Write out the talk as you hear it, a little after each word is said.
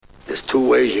two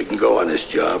ways you can go on this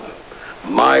job.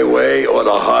 My way or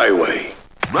the highway.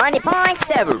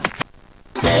 90.7.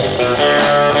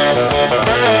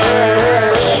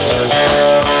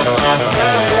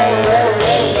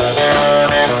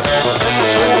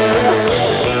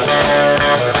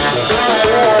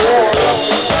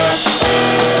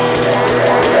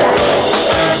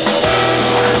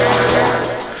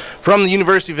 From the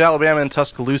University of Alabama in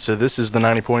Tuscaloosa, this is the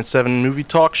 90.7 Movie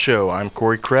Talk Show. I'm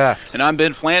Corey Kraft. And I'm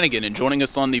Ben Flanagan, and joining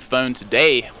us on the phone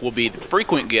today will be the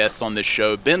frequent guests on this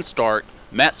show, Ben Stark,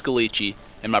 Matt Scalici,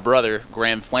 and my brother,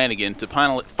 Graham Flanagan, to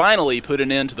finally put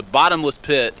an end to the bottomless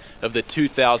pit of the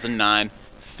 2009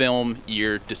 film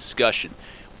year discussion.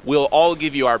 We'll all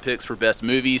give you our picks for best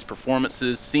movies,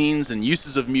 performances, scenes, and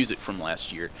uses of music from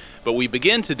last year. But we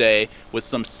begin today with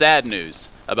some sad news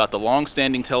about the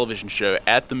long-standing television show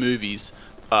At the Movies,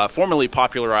 formerly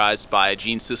popularized by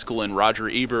Gene Siskel and Roger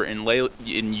Ebert,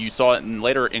 and you saw it in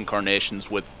later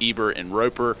incarnations with Ebert and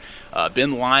Roper,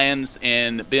 Ben Lyons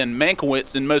and Ben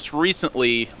Mankiewicz, and most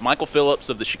recently Michael Phillips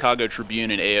of the Chicago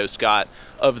Tribune and A.O. Scott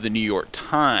of the New York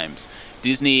Times.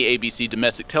 Disney ABC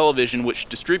Domestic Television, which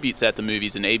distributes At the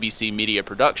Movies, and ABC Media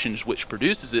Productions, which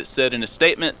produces it, said in a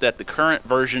statement that the current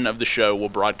version of the show will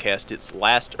broadcast its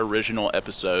last original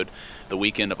episode the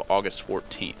weekend of August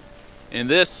 14th.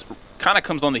 And this kind of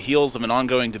comes on the heels of an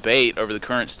ongoing debate over the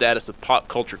current status of pop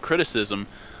culture criticism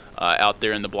out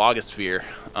there in the blogosphere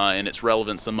and its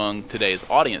relevance among today's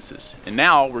audiences. And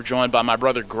now we're joined by my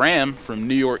brother Graham from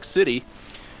New York City.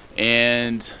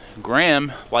 And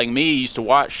Graham, like me, used to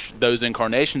watch those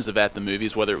incarnations of At the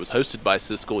Movies, whether it was hosted by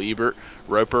Siskel, Ebert,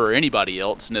 Roper, or anybody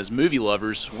else. And as movie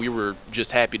lovers, we were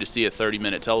just happy to see a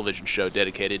 30-minute television show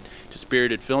dedicated to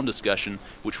spirited film discussion,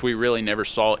 which we really never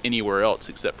saw anywhere else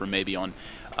except for maybe on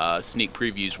sneak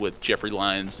previews with Jeffrey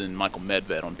Lyons and Michael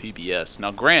Medved on PBS.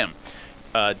 Now, Graham,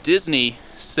 Disney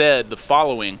said the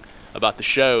following about the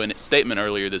show in its statement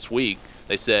earlier this week.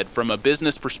 They said, "From a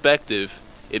business perspective,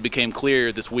 it became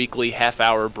clear this weekly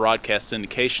half-hour broadcast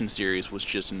syndication series was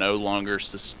just no longer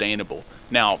sustainable."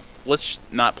 Now, let's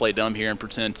not play dumb here and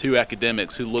pretend two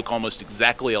academics who look almost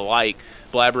exactly alike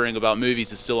blabbering about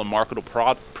movies is still a marketable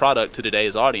product to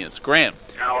today's audience. Graham,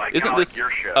 isn't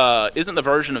the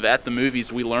version of At the Movies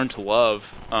we learned to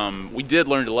love, we did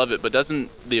learn to love it, but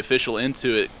doesn't the official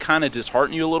Into It kind of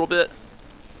dishearten you a little bit?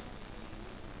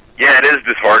 Yeah, it is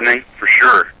disheartening, for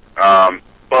sure.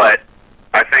 But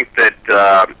I think that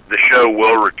the show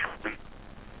will return.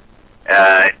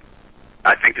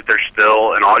 I think that there's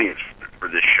still an audience for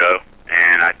this show,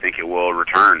 and I think it will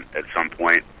return at some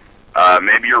point.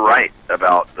 Maybe you're right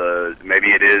about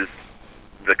maybe it is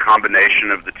the combination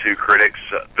of the two critics,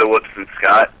 Phillips and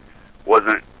Scott,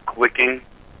 wasn't clicking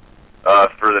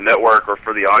for the network or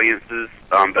for the audiences.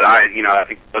 But I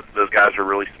think both of those guys are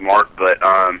really smart, but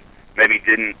maybe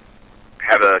didn't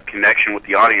have a connection with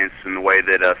the audience in the way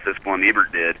that Siskel and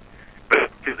Ebert did. But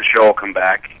the show will come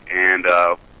back, and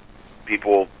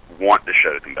people want the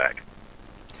show to come back.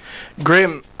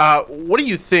 Graham, what do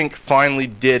you think finally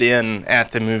did in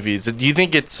At the Movies? Do you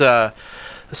think it's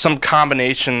some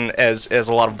combination, as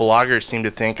a lot of bloggers seem to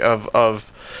think,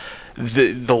 of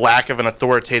the lack of an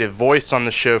authoritative voice on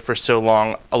the show for so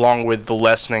long, along with the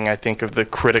lessening, I think, of the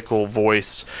critical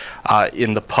voice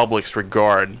in the public's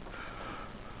regard?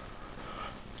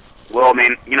 Well, I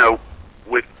mean,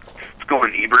 with Siskel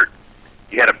and Ebert,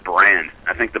 you had a brand.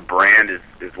 I think the brand is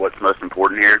what's most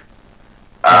important here.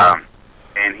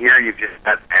 And here you've just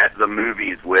got At the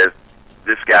Movies with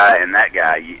this guy and that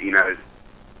guy.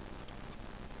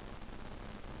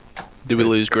 Did we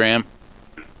lose Graham?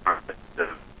 A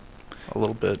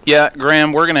little bit. Yeah,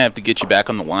 Graham, we're going to have to get you back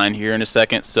on the line here in a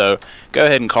second, so go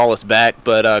ahead and call us back.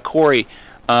 But, Corey,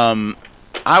 I'm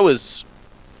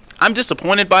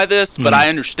disappointed by this, but I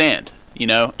understand.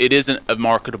 It isn't a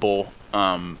marketable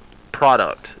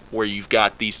product where you've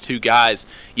got these two guys.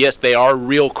 Yes, they are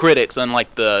real critics,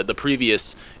 unlike the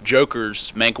previous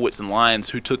jokers, Mankiewicz and Lyons,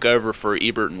 who took over for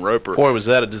Ebert and Roper. Boy, was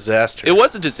that a disaster. It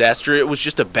was a disaster. It was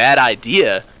just a bad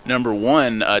idea, number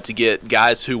one, to get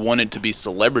guys who wanted to be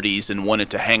celebrities and wanted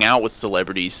to hang out with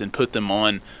celebrities and put them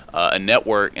on a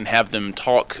network and have them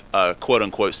talk,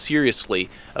 quote-unquote, seriously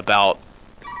about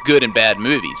good and bad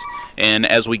movies. And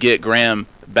as we get Graham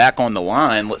back on the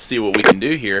line, let's see what we can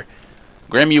do here.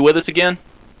 Graham, you with us again?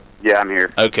 Yeah, I'm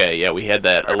here. Okay, yeah, we had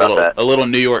a little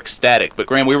New York static. But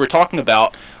Graham, we were talking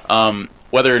about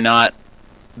whether or not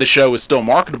the show was still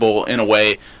marketable in a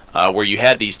way where you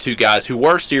had these two guys who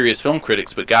were serious film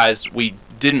critics, but guys we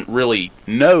didn't really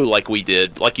know like we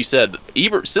did. Like you said,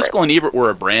 Siskel and Ebert were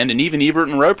a brand, and even Ebert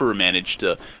and Roper managed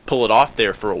to pull it off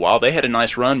there for a while. They had a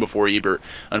nice run before Ebert,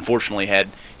 unfortunately, had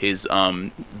his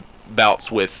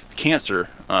bouts with cancer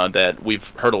that we've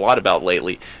heard a lot about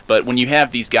lately. But when you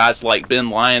have these guys like Ben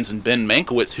Lyons and Ben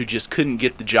Mankiewicz who just couldn't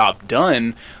get the job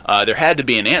done, there had to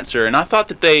be an answer. And I thought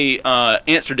that they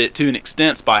answered it to an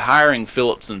extent by hiring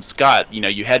Phillips and Scott. You know,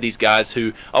 you had these guys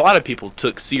who a lot of people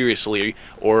took seriously,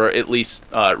 or at least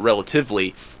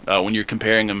relatively, when you're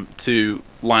comparing them to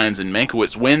Lyons and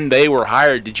Mankiewicz. When they were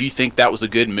hired, did you think that was a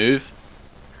good move?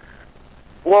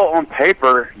 Well, on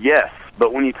paper, yes.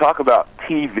 But when you talk about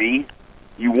TV,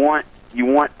 you want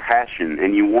passion,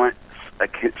 and you want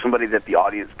somebody that the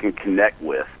audience can connect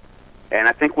with. And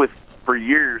I think for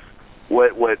years,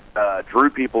 what drew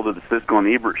people to the Siskel and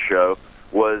Ebert show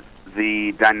was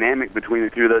the dynamic between the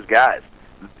two of those guys.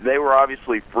 They were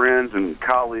obviously friends and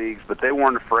colleagues, but they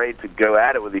weren't afraid to go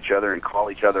at it with each other and call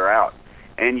each other out.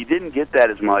 And you didn't get that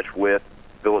as much with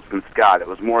Phillips and Scott. It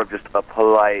was more of just a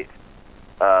polite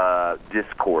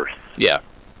discourse. Yeah.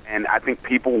 And I think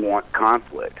people want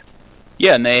conflict.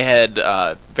 Yeah, and they had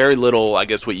very little, I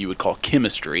guess, what you would call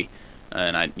chemistry.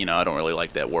 And I don't really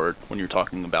like that word when you're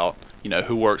talking about,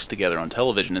 who works together on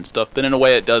television and stuff. But in a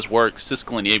way, it does work.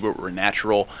 Siskel and Ebert were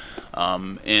natural,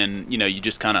 and you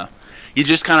just kind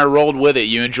of rolled with it.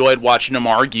 You enjoyed watching them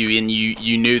argue, and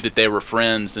you knew that they were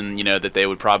friends, and that they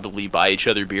would probably buy each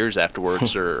other beers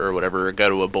afterwards or whatever, or go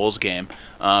to a Bulls game.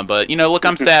 But look,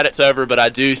 I'm sad it's over, but I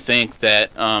do think that,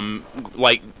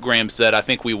 like Graham said, I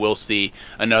think we will see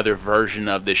another version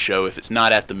of this show. If it's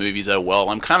not at the movies, oh well.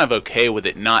 I'm kind of okay with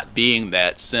it not being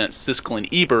that, since Siskel and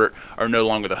Ebert are no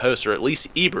longer the hosts, or at least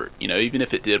Ebert. Even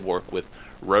if it did work with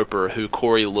Roper, who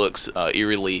Corey looks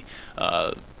eerily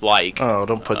like. Oh,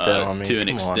 don't put that on me. To an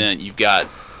extent, you've got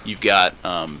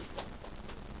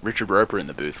Richard Roper in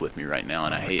the booth with me right now,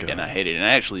 and I hate it. And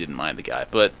I actually didn't mind the guy,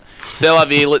 but c'est la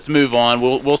vie. Let's move on.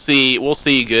 We'll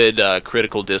see good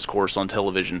critical discourse on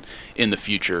television in the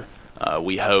future.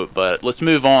 We hope, but let's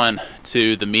move on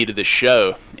to the meat of the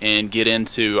show and get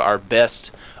into our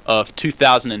best of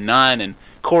 2009. And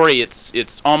Corey,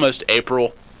 it's almost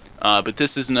April. But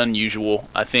this isn't unusual.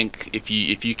 I think if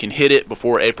you can hit it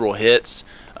before April hits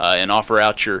and offer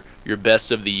out your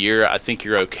best of the year, I think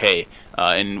you're okay.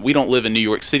 And we don't live in New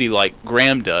York City like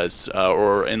Graham does,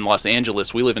 or in Los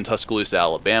Angeles. We live in Tuscaloosa,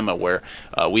 Alabama, where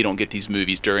we don't get these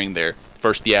movies during their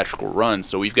first theatrical run.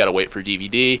 So we've got to wait for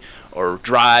DVD or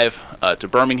drive to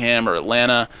Birmingham or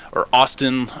Atlanta or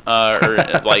Austin,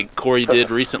 or like Corey did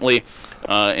recently.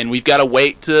 And we've got to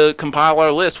wait to compile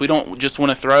our list. We don't just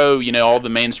want to throw, all the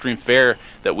mainstream fare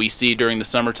that we see during the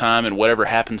summertime and whatever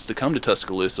happens to come to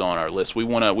Tuscaloosa on our list. We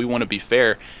want to be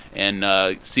fair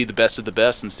and see the best of the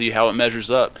best and see how it measures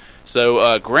up.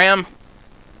 So, Graham,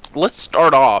 let's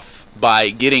start off by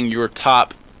getting your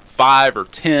top 5 or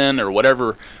 10 or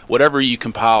whatever you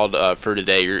compiled for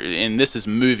today. And this is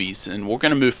movies, and we're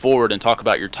going to move forward and talk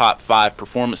about your top 5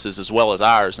 performances as well as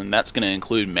ours, and that's going to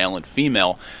include male and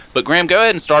female. But Graham, go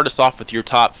ahead and start us off with your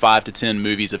top 5 to 10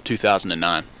 movies of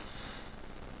 2009.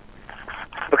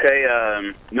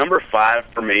 Okay, number 5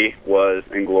 for me was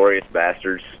Inglourious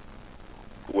Basterds,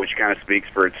 which kind of speaks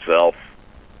for itself.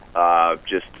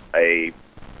 Just a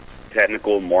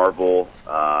technical marvel,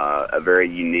 a very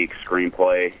unique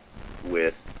screenplay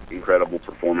with incredible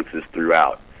performances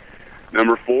throughout.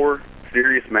 Number 4,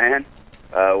 Serious Man.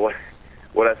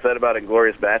 What I said about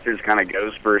Inglourious Basterds kind of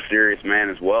goes for A Serious Man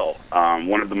as well.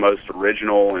 One of the most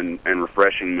original and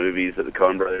refreshing movies that the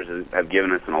Coen brothers have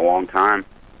given us in a long time.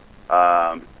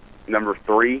 Number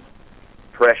 3,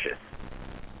 Precious.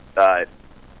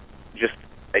 Just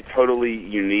a totally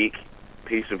unique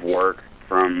piece of work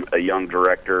from a young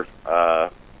director,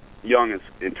 young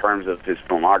in terms of his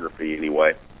filmography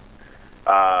anyway,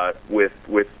 with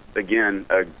again,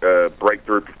 a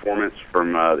breakthrough performance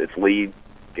from its lead,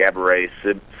 Gabourey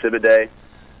Sidibe,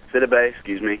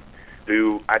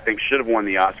 who I think should have won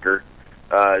the Oscar,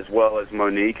 as well as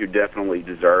Monique, who definitely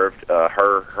deserved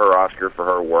her Oscar for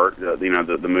her work.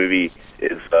 The movie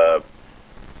is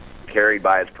carried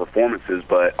by its performances,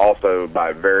 but also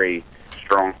by very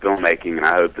strong filmmaking, and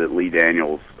I hope that Lee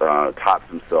Daniels tops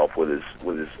himself with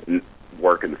his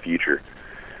work in the future.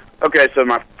 Okay, so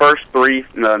my first 3,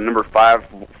 number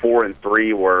 5, 4, and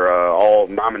 3 were all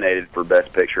nominated for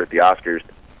Best Picture at the Oscars.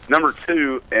 Number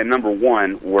 2 and number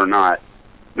 1 were not.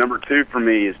 Number 2 for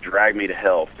me is Drag Me to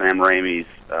Hell, Sam Raimi's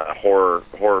horror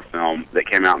film that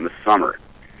came out in the summer.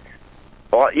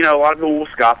 A lot of people will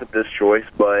scoff at this choice,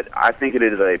 but I think it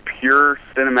is a pure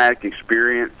cinematic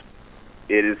experience.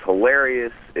 It is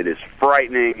hilarious. It is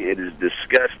frightening. It is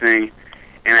disgusting,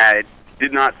 and I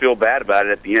did not feel bad about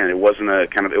it at the end. It wasn't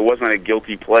a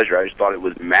guilty pleasure. I just thought it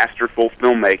was masterful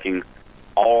filmmaking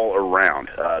all around.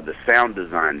 The sound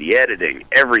design, the editing,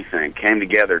 everything came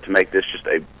together to make this just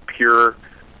a pure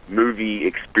movie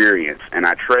experience, and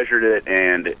I treasured it,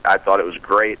 and I thought it was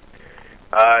great.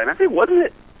 And I think, wasn't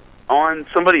it on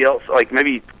somebody else, like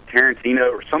maybe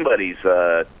Tarantino or somebody's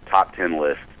top 10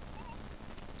 list?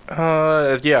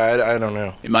 Yeah, I don't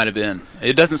know. It might have been.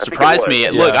 It doesn't I think surprise it was. me. Yeah.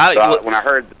 Look, When I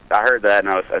heard that, and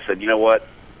I said, you know what?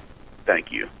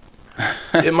 Thank you.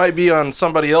 It might be on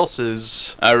somebody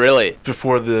else's really?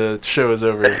 before the show is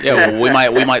over. Yeah,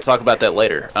 well, we might talk about that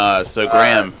later. So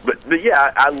Graham, But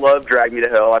yeah, I love Drag Me to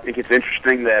Hell. I think it's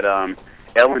interesting that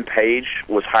Ellen Page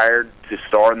was hired to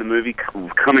star in the movie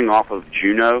coming off of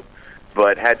Juno,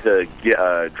 but had to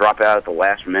drop out at the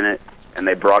last minute, and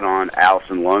they brought on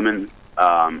Alison Lohman,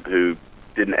 who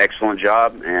did an excellent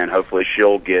job, and hopefully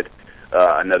she'll get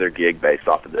another gig based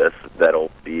off of this that'll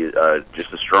be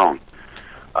just as strong.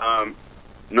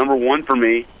 Number one for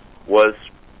me was,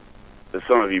 as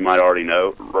some of you might already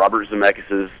know, Robert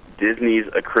Zemeckis' Disney's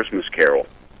A Christmas Carol,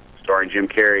 starring Jim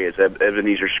Carrey as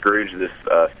Ebenezer Scrooge, this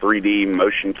 3D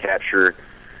motion capture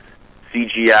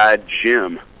CGI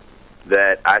gem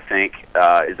that I think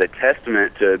is a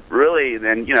testament to really,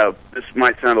 and this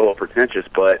might sound a little pretentious,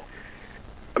 but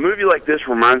a movie like this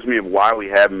reminds me of why we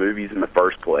have movies in the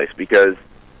first place, because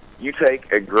you take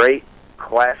a great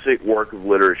classic work of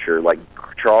literature like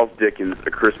Charles Dickens'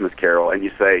 A Christmas Carol, and you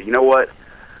say, you know what,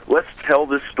 let's tell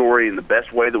this story in the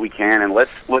best way that we can, and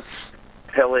let's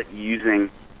tell it using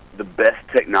the best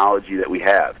technology that we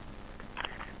have.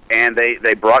 And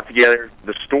they brought together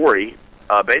the story,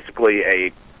 basically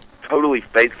a totally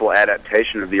faithful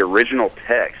adaptation of the original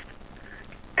text,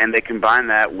 and they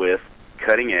combined that with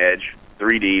cutting-edge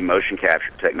 3D motion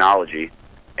capture technology,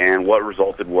 and what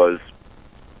resulted was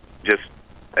just,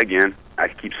 again, I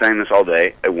keep saying this all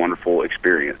day, a wonderful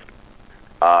experience.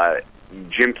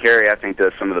 Jim Carrey, I think,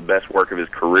 does some of the best work of his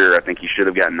career. I think he should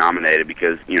have gotten nominated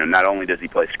because, not only does he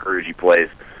play Scrooge, he plays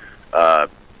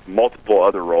multiple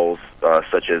other roles,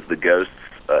 such as the ghosts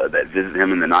that visit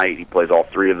him in the night. He plays all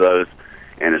three of those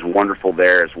and is wonderful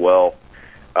there as well.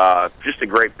 Just a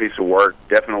great piece of work.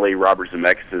 Definitely Robert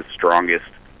Zemeckis' strongest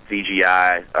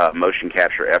CGI motion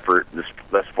capture effort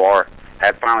thus far.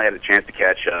 Finally had a chance to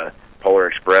catch Polar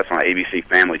Express on ABC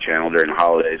Family Channel during the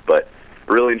holidays, but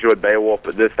I really enjoyed Beowulf,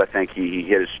 but this, I think he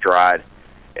hit his stride.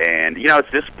 And, it's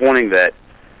disappointing that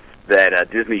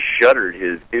Disney shuttered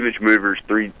his Image Movers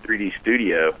 3D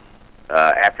studio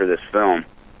after this film,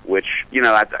 which,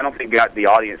 I don't think got the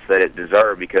audience that it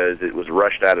deserved because it was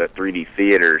rushed out of 3D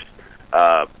theaters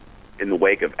in the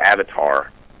wake of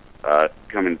Avatar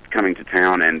coming to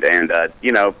town, and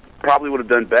probably would have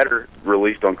done better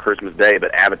released on Christmas Day,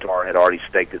 but Avatar had already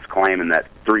staked its claim in that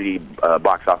 3D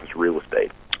box office real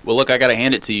estate. well, look, I got to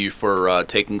hand it to you for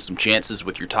taking some chances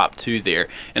with your top two there,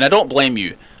 and I don't blame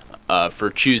you for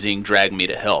choosing Drag Me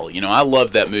to Hell. I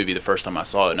loved that movie the first time I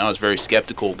saw it, and I was very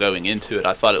skeptical going into it.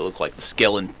 I thought it looked like the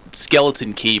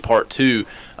Skeleton Key Part 2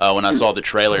 when I saw the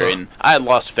trailer, and I had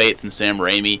lost faith in Sam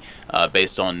Raimi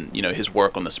based on his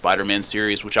work on the Spider-Man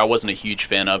series, which I wasn't a huge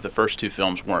fan of. The first two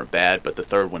films weren't bad, but the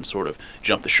third one sort of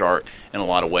jumped the shark in a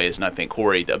lot of ways, and I think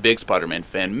Corey, a big Spider-Man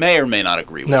fan, may or may not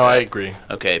agree with that. No, I agree.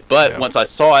 Okay, but once I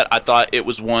saw it, I thought it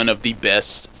was one of the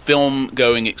best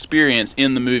film-going experience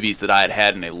in the movies that I had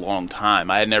had in a long time.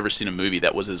 I had never seen a movie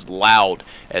that was as loud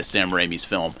as Sam Raimi's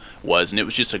film was, and it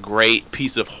was just a great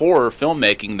piece of horror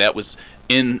filmmaking that was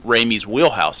in Raimi's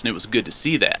wheelhouse, and it was good to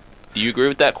see that. Do you agree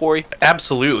with that, Corey?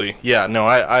 Absolutely. Yeah, no,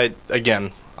 I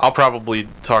again, I'll probably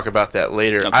talk about that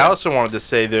later. Okay. I also wanted to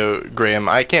say, though, Graham,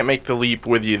 I can't make the leap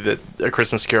with you that A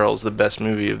Christmas Carol is the best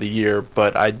movie of the year,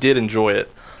 but I did enjoy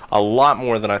it a lot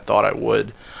more than I thought I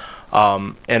would.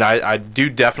 And I do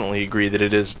definitely agree that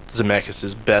it is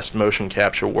Zemeckis' best motion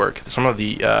capture work. Some of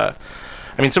the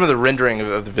rendering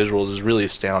of the visuals is really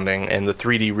astounding, and the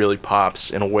 3D really pops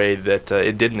in a way that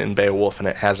it didn't in Beowulf, and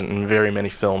it hasn't in very many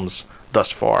films thus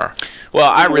far.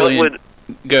 Well, I really...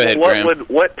 Go ahead, Graham.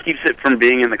 What keeps it from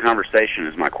being in the conversation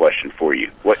is my question for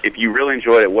you. If you really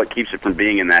enjoyed it, what keeps it from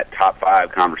being in that top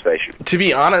 5 conversation? To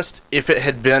be honest, if it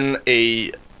had been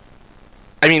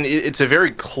it's a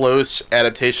very close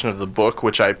adaptation of the book,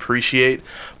 which I appreciate,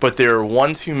 but there are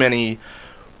one too many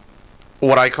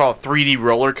what I call 3D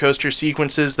roller coaster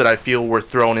sequences that I feel were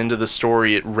thrown into the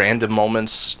story at random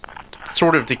moments,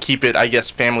 sort of to keep it, I guess,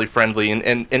 family friendly and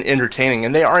entertaining.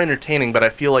 And they are entertaining, but I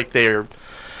feel like the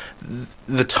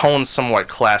tones somewhat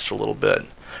clash a little bit,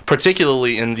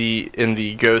 particularly in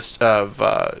the Ghosts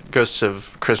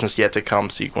of Christmas Yet to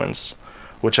Come sequence,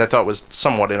 which I thought was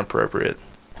somewhat inappropriate.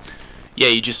 Yeah,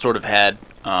 you just sort of had,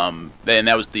 and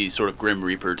that was the sort of Grim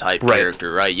Reaper type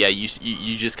character, right? Yeah,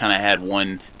 you just kind of had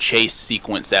one chase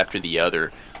sequence after the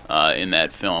other, in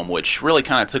that film, which really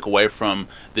kind of took away from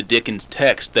the Dickens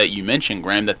text that you mentioned,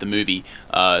 Graham, that the movie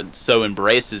so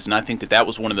embraces. And I think that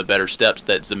was one of the better steps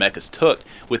that Zemeckis took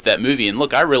with that movie. And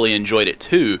look, I really enjoyed it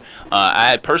too.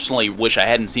 I personally wish I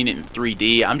hadn't seen it in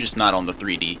 3D. I'm just not on the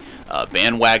 3D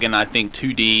bandwagon. I think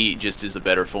 2D just is a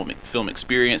better film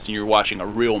experience, and you're watching a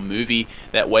real movie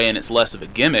that way, and it's less of a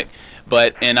gimmick.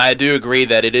 And I do agree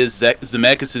that it is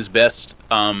Zemeckis' best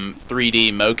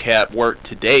 3D mocap work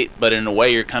to date, but in a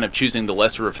way you're kind of choosing the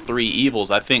lesser of three evils.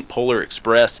 I think Polar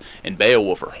Express and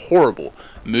Beowulf are horrible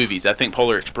movies. I think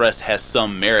Polar Express has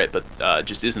some merit, but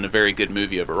just isn't a very good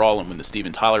movie overall, and when the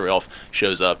Steven Tyler elf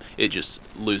shows up, it just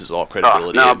loses all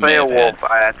credibility. No, Beowulf,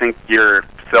 I think you're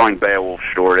selling Beowulf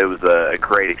short. It was a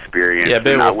great experience. Yeah,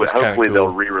 Beowulf was hopefully cool. They'll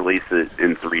re-release it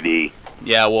in 3D.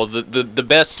 Yeah, well, the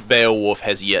best Beowulf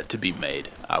has yet to be made,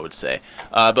 I would say.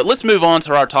 But let's move on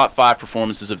to our top 5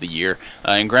 performances of the year.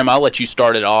 And Graham, I'll let you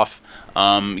start it off.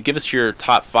 Give us your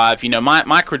top 5. You know,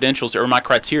 my credentials or my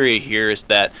criteria here is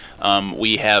that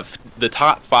we have the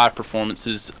top 5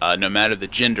 performances, no matter the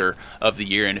gender of the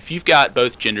year. And if you've got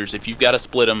both genders, if you've got to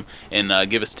split them and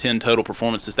give us 10 total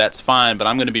performances, that's fine. But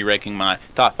I'm going to be ranking my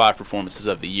top 5 performances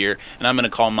of the year, and I'm going to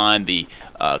call mine the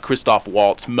Christoph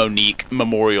Waltz Monique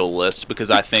Memorial List, because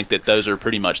I think that those are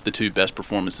pretty much the 2 best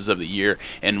performances of the year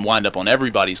and wind up on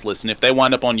everybody's list. And if they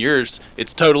wind up on yours,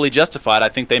 it's totally justified. I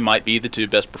think they might be the 2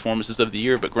 best performances of the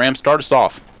year. But Graham, start us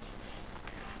off.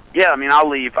 Yeah, I mean, I'll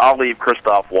leave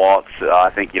Christoph Waltz. I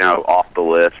think off the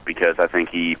list because I think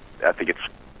it's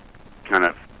kind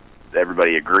of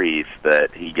everybody agrees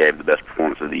that he gave the best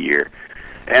performance of the year,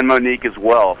 and Monique as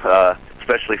well,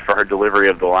 especially for her delivery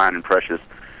of the line in Precious.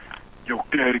 Your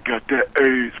daddy got that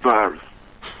AIDS virus.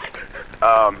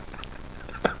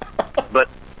 But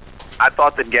I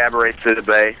thought that Gabourey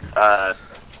Sidibe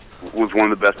was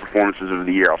one of the best performances of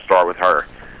the year. I'll start with her.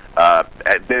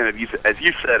 Ben, as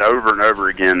you said over and over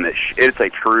again, that it's a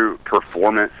true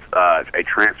performance, a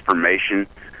transformation.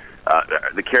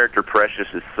 The character Precious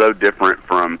is so different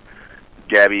from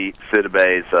Gabby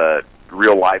Sidibe's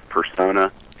real-life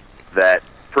persona that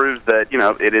proves that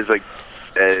it is an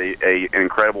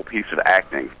incredible piece of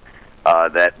acting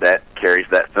that carries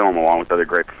that film along with other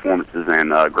great performances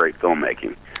and great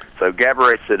filmmaking. So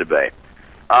Gabourey Sidibe.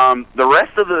 The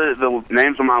rest of the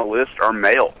names on my list are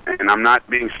male, and I'm not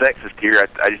being sexist here.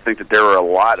 I just think that there were a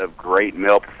lot of great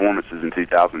male performances in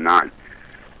 2009.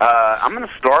 I'm going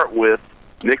to start with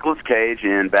Nicolas Cage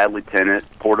in Bad Lieutenant,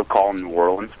 Port of Call in New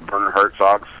Orleans, Werner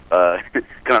Herzog's kind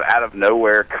of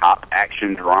out-of-nowhere cop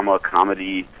action drama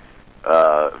comedy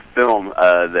film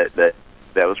that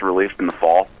was released in the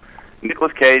fall.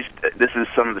 Nicolas Cage, this is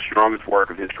some of the strongest work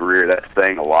of his career. That's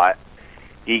saying a lot.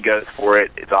 He goes for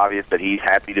it. It's obvious that he's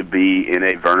happy to be in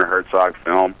a Werner Herzog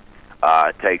film.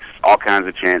 Takes all kinds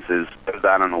of chances, goes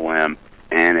out on a limb,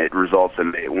 and it results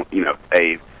in a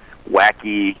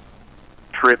wacky,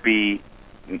 trippy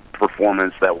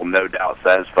performance that will no doubt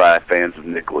satisfy fans of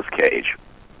Nicolas Cage.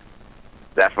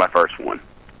 That's my first one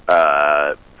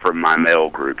from my male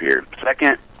group here.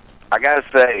 Second, I gotta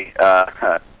say,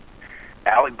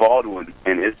 Alec Baldwin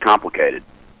in It's Complicated,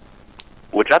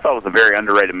 which I thought was a very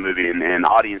underrated movie, and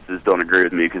audiences don't agree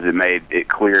with me because it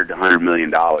cleared $100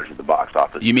 million at the box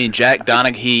office. You mean Jack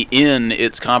Donaghy in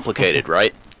It's Complicated,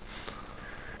 right?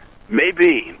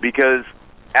 Maybe, because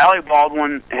Alec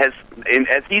Baldwin has, and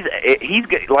as he's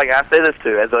like I say this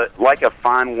too, like a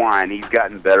fine wine, he's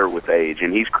gotten better with age,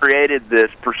 and he's created this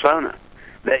persona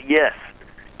that yes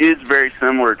is very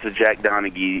similar to Jack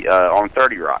Donaghy on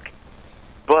 30 Rock,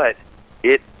 but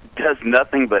it does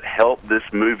nothing but help this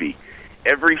movie.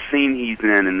 Every scene he's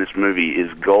in this movie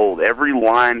is gold. Every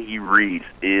line he reads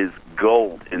is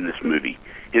gold in this movie.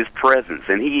 His presence,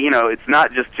 and it's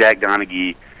not just Jack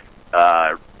Donaghy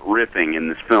riffing in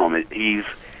this film. He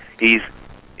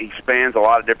spans a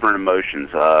lot of different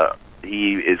emotions.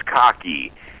 He is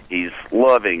cocky. He's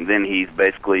loving. Then he's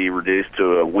basically reduced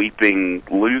to a weeping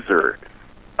loser,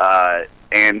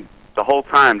 and the whole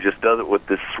time just does it with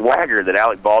this swagger that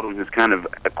Alec Baldwin has kind of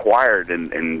acquired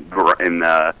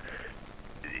the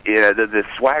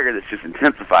swagger that's just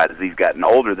intensified as he's gotten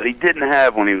older that he didn't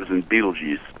have when he was in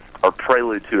Beetlejuice or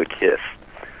Prelude to a Kiss.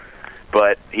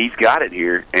 But he's got it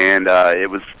here, and it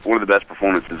was one of the best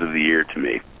performances of the year to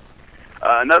me.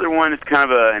 Another one is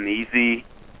kind of an easy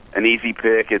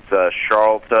pick. It's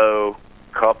Sharlto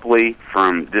Copley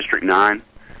from District 9,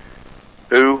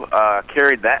 who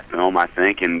carried that film, I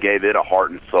think, and gave it a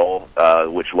heart and soul,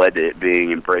 which led to it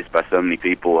being embraced by so many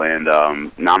people and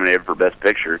nominated for Best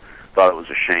Picture. Thought it was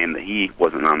a shame that he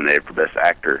wasn't nominated for Best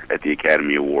Actor at the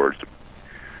Academy Awards.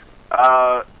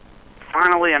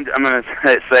 finally, I'm going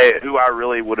to say who I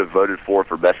really would have voted for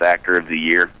Best Actor of the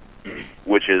Year,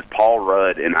 which is Paul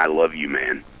Rudd in I Love You,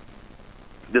 Man.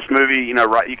 This movie,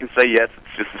 right? You can say yes,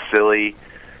 it's just a silly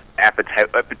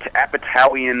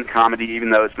Apatowian comedy, even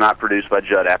though it's not produced by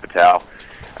Judd Apatow.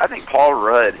 I think Paul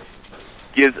Rudd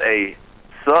gives a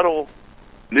subtle,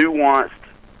 nuanced,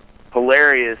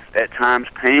 hilarious, at times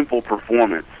painful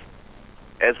performance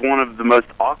as one of the most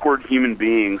awkward human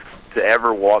beings to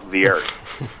ever walk the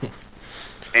earth.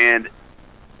 and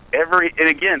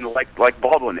again, like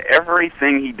Baldwin,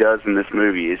 everything he does in this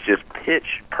movie is just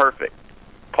pitch perfect.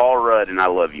 Paul Rudd and I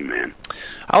Love You, Man.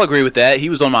 I'll agree with that. He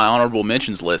was on my honorable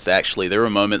mentions list, actually. There were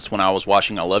moments when I was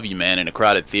watching I Love You, Man in a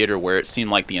crowded theater where it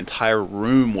seemed like the entire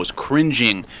room was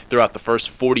cringing throughout the first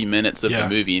 40 minutes of the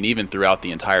movie and even throughout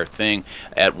the entire thing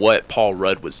at what Paul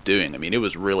Rudd was doing. I mean, it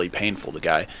was really painful. The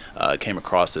guy came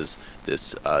across as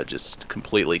this just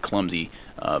completely clumsy,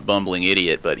 bumbling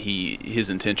idiot, but his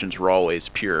intentions were always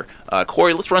pure.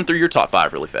 Corey, let's run through your top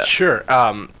 5 really fast. Sure.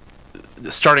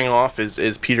 Starting off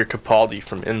is Peter Capaldi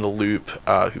from In the Loop,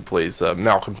 who plays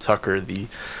Malcolm Tucker, the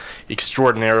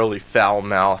extraordinarily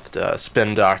foul-mouthed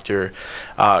spin doctor.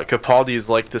 Capaldi is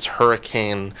like this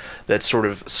hurricane that sort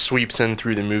of sweeps in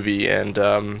through the movie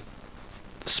and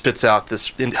spits out this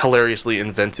hilariously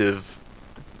inventive,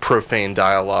 profane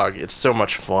dialogue. It's so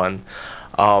much fun.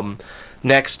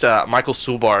 Next, Michael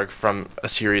Stuhlbarg from A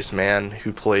Serious Man,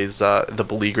 who plays the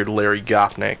beleaguered Larry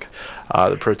Gopnik,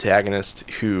 the protagonist.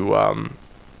 Who,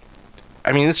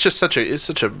 it's just such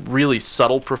a really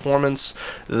subtle performance,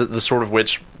 the sort of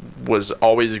which was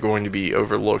always going to be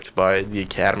overlooked by the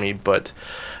Academy. But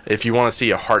if you want to see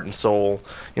a heart and soul,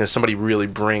 somebody really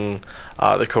bring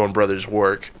the Coen Brothers'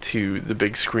 work to the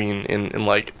big screen in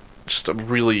like just a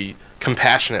really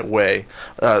compassionate way,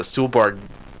 Stuhlbarg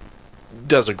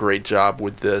does a great job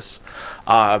with this.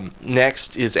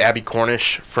 Next is Abby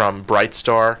Cornish from Bright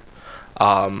Star.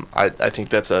 I think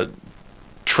that's a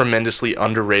tremendously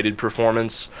underrated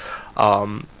performance.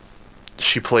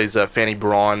 She plays Fanny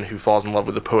Braun, who falls in love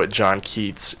with the poet John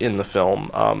Keats in the film.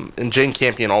 And Jane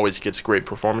Campion always gets great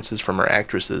performances from her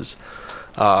actresses.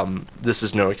 This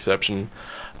is no exception.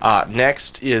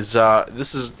 Next is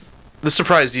this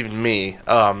surprised even me.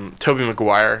 Tobey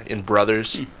Maguire in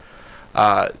Brothers.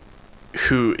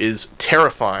 Who is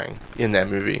terrifying in that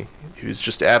movie, who's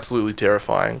just absolutely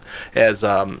terrifying as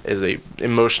a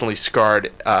emotionally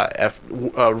scarred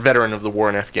veteran of the war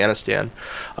in Afghanistan.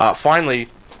 Finally,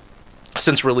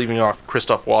 since we're leaving off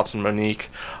Christoph Waltz and Monique,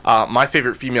 my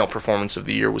favorite female performance of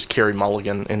the year was Carey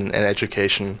Mulligan in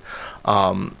Education.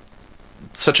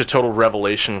 Such a total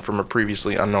revelation from a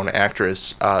previously unknown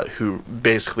actress who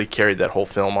basically carried that whole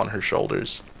film on her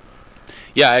shoulders.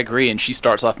 Yeah, I agree, and she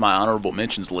starts off my honorable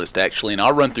mentions list, actually, and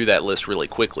I'll run through that list really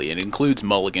quickly. It includes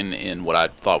Mulligan in what I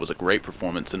thought was a great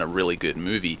performance in a really good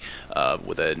movie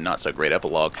with a not-so-great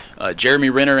epilogue. Jeremy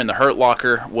Renner in The Hurt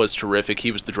Locker was terrific.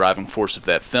 He was the driving force of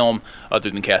that film, other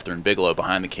than Catherine Bigelow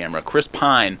behind the camera. Chris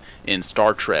Pine in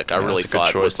Star Trek, I really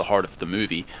thought was the heart of the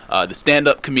movie. The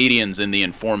stand-up comedians in The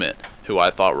Informant, who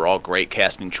I thought were all great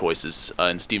casting choices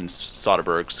in Steven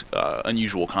Soderbergh's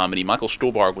unusual comedy. Michael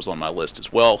Stuhlbarg was on my list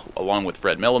as well, along with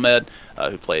Fred Melamed,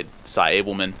 who played Cy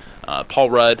Abelman.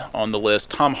 Paul Rudd on the list.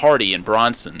 Tom Hardy in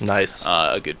Bronson. Nice.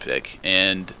 A good pick.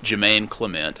 And Jermaine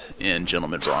Clement in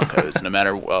Gentlemen Broncos. No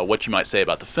matter what you might say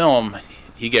about the film,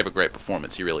 he gave a great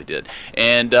performance. He really did.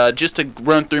 And just to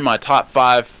run through my top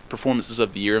 5 performances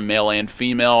of the year, male and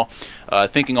female,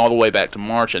 thinking all the way back to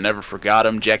March, I never forgot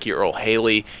him. Jackie Earle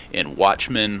Haley in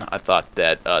Watchmen. I thought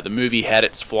that the movie had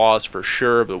its flaws for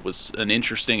sure, but was an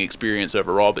interesting experience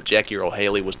overall. But Jackie Earle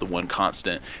Haley was the one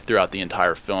constant throughout the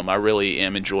entire film. I really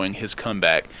am enjoying his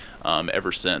comeback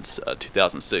ever since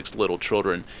 2006 Little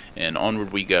Children, and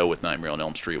onward we go with Nightmare on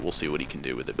Elm Street. We'll see what he can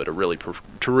do with it, but a really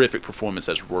terrific performance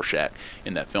as Rorschach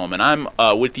in that film. And I'm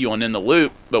with you on In the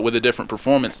Loop, but with a different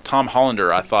performance. Tom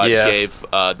Hollander, I thought, gave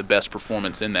the best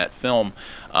performance in that film.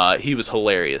 He was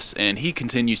hilarious, and he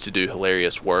continues to do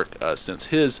hilarious work since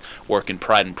his work in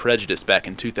Pride and Prejudice back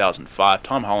in 2005.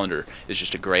 Tom Hollander is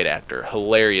just a great actor,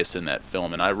 hilarious in that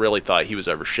film, and I really thought he was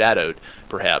overshadowed,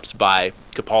 perhaps, by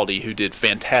Capaldi, who did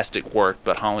fantastic work,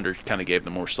 but Hollander kind of gave the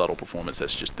more subtle performance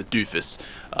as just the doofus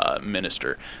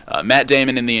minister. Matt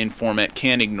Damon in The Informant,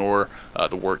 can't ignore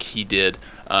the work he did.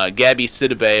 Gabby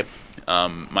Sidibe,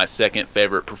 my second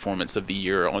favorite performance of the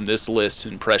year on this list,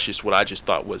 and Precious, what I just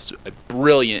thought was a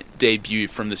brilliant debut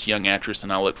from this young actress,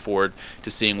 and I look forward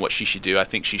to seeing what she should do. I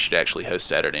think she should actually host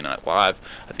Saturday Night Live.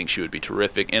 I think she would be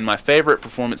terrific. And my favorite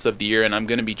performance of the year, and I'm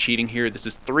going to be cheating here, this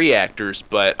is 3 actors,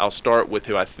 but I'll start with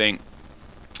who I think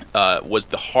was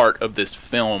the heart of this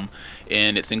film,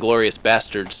 and it's Inglourious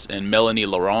Bastards, and Melanie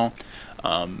Laurent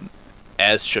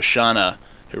as Shoshana,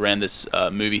 who ran this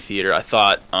movie theater. I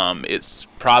thought it's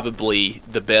probably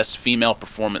the best female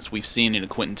performance we've seen in a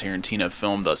Quentin Tarantino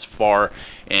film thus far,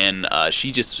 and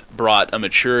she just brought a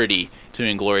maturity to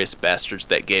Inglourious Bastards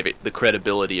that gave it the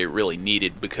credibility it really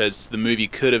needed, because the movie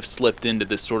could have slipped into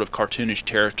this sort of cartoonish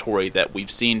territory that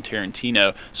we've seen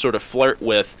Tarantino sort of flirt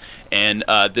with, and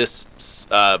this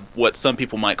what some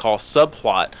people might call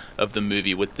subplot of the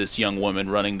movie with this young woman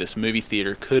running this movie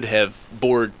theater could have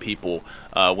bored people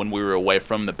when we were away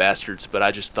from the Bastards, but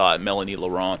I just thought Melanie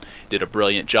Laurent did a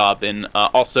brilliant job. And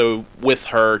also with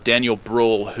her, Daniel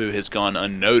Bruhl, who has gone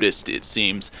unnoticed, it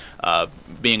seems,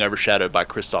 being overshadowed by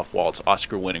Christoph Waltz'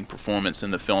 Oscar-winning performance in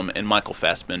the film, and Michael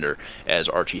Fassbender as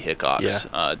Archie Hickox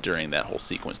during that whole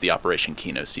sequence, the Operation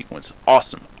Kino sequence.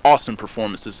 Awesome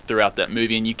performances throughout that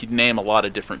movie, and you could name a lot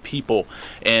of different people,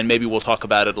 and maybe we'll talk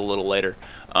about it a little later.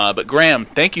 But Graham,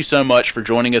 thank you so much for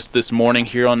joining us this morning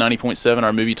here on 90.7,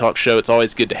 our movie talk show. It's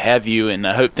always good to have you, and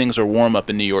I hope things are warm up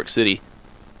in New York City.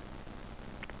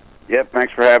 Yep,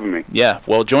 thanks for having me. Yeah,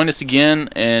 well, join us again,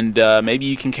 and maybe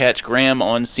you can catch Graham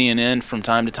on CNN from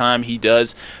time to time. He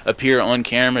does appear on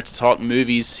camera to talk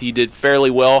movies. He did fairly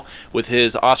well with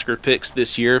his Oscar picks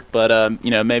this year, but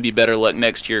maybe better luck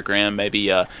next year, Graham.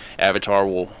 Maybe Avatar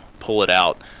will pull it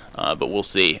out, but we'll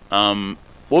see.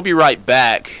 We'll be right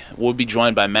back. We'll be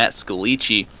joined by Matt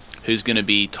Scalici, who's going to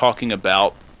be talking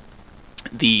about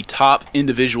the top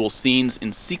individual scenes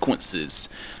and sequences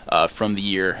from the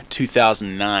year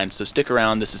 2009. So stick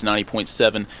around. This is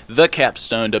 90.7, the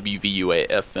Capstone WVUA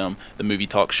FM, the movie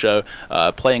talk show.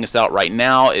 Playing us out right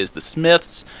now is The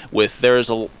Smiths with There's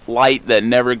a Light That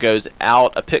Never Goes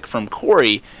Out, a pick from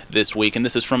Corey this week, and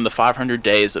this is from the 500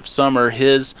 Days of Summer,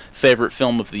 his favorite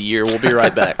film of the year. We'll be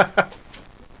right back.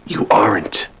 You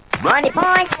aren't.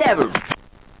 90.7.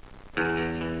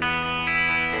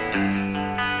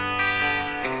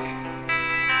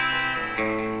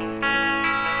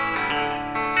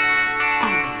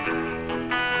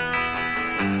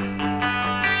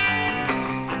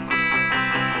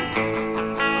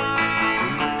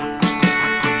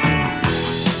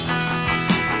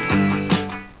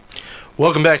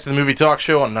 Welcome back to the Movie Talk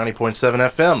Show on 90.7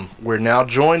 FM. We're now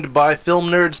joined by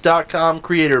FilmNerds.com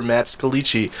creator Matt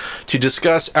Scalici to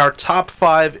discuss our top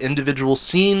 5 individual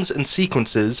scenes and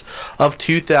sequences of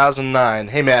 2009.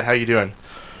 Hey Matt, how you doing?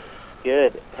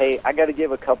 Good. Hey, I got to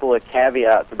give a couple of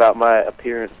caveats about my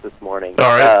appearance this morning.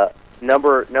 All right.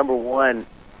 Number one,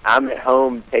 I'm at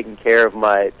home taking care of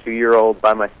my 2-year-old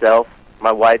by myself.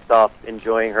 My wife's off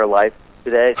enjoying her life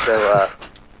today, so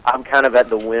I'm kind of at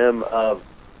the whim of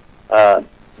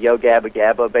Yo Gabba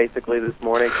Gabba basically this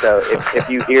morning. So if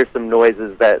you hear some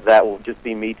noises, that will just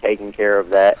be me taking care of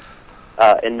that.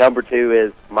 And number 2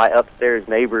 is my upstairs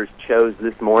neighbors chose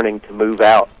this morning to move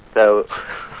out. So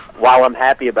while I'm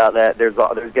happy about that, there's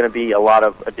going to be a lot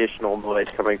of additional noise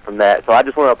coming from that. So I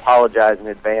just want to apologize in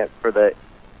advance for the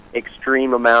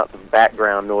extreme amount of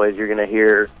background noise you're going to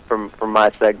hear from my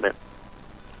segment.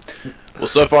 Well,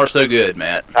 so far so good,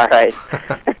 Matt. All right.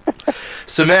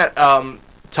 So Matt,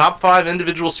 top 5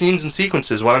 individual scenes and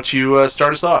sequences. Why don't you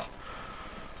start us off?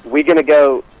 We going to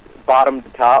go bottom to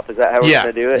top? Is that how we're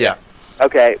going to do it? Yeah.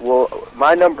 Okay, well,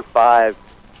 my number 5,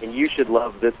 and you should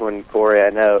love this one, Corey,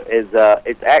 I know, is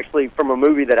it's actually from a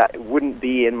movie that I wouldn't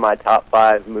be in my top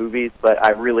 5 movies, but I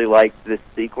really liked this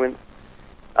sequence.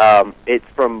 It's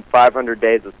from 500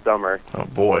 Days of Summer. Oh,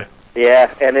 boy.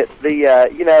 Yeah, and it's the,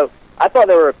 I thought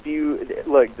there were a few,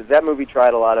 look, that movie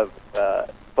tried a lot of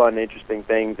fun, interesting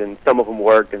things, and some of them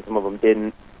worked and some of them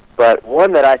didn't. But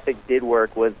one that I think did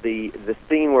work was the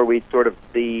scene where we sort of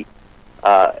see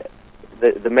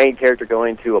the main character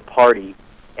going to a party,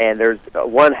 and there's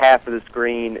one half of the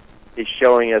screen is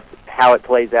showing us how it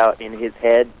plays out in his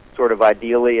head, sort of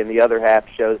ideally, and the other half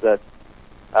shows us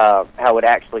how it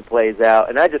actually plays out.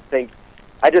 And I just think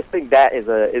that is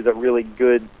a really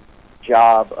good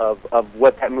job of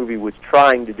what that movie was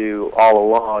trying to do all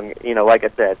along. Like I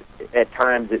said, at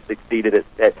times it succeeded,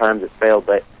 at times it failed,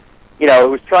 but it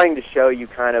was trying to show you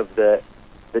kind of the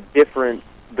difference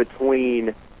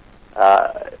between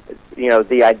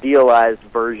the idealized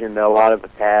version that a lot of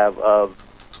us have of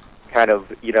kind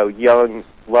of young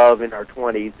love in our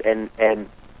 20s, and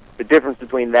the difference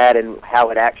between that and how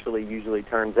it actually usually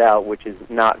turns out, which is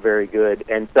not very good.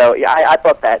 And so I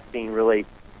thought that scene really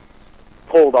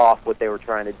pulled off what they were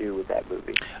trying to do with that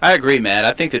movie. I agree, Matt.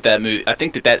 I think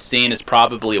that scene is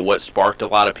probably what sparked a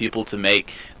lot of people to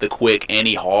make the quick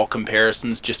Annie Hall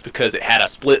comparisons, just because it had a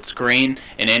split screen,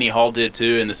 and Annie Hall did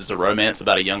too, and this is a romance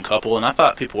about a young couple, and I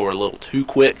thought people were a little too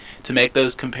quick to make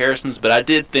those comparisons, but I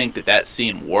did think that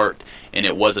scene worked, and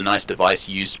it was a nice device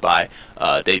used by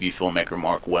debut filmmaker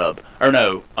Mark Webb. Or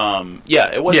no,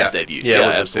 it was his debut. Yeah, it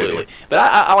was absolutely. his debut. But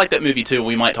I like that movie too.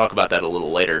 We might talk about that a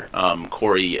little later.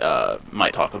 Corey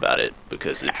might talk about it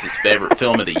because it's his favorite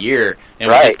film of the year. And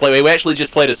Right. we actually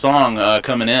just played a song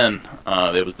coming in.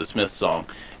 It was the Smiths song.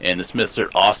 And the Smiths are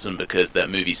awesome because that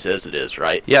movie says it is,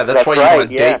 right? Yeah, that's why you right, want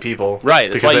to yeah. date people.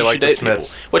 Right, that's because why they you like should the date Smiths.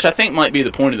 people, which I think might be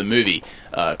the point of the movie,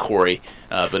 Corey.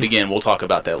 But again, we'll talk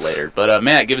about that later. But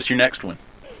Matt, give us your next one.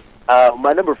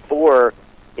 My number 4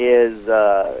 is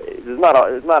there's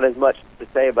not as much to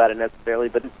say about it necessarily,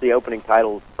 but it's the opening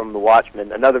titles from The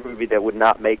Watchmen, another movie that would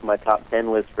not make my top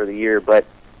 10 list for the year, but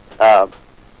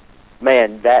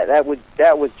man, that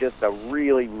was just a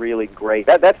really, really great.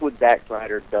 That's what Zack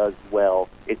Snyder does well.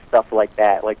 It's stuff like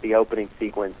that, like the opening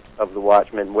sequence of The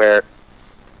Watchmen, where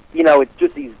it's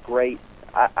just these great,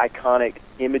 iconic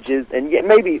images, and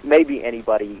maybe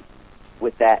anybody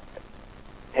with that,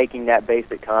 taking that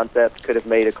basic concept, could have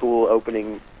made a cool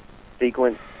opening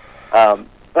sequence.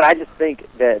 But I just think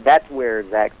that's where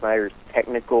Zack Snyder's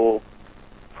technical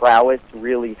prowess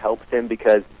really helps him,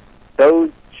 because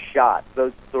those shots,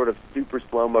 those sort of super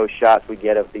slow-mo shots we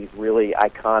get of these really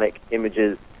iconic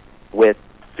images with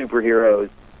superheroes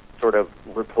sort of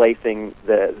replacing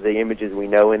the images we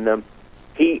know in them,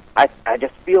 I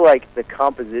just feel like the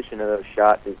composition of those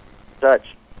shots is such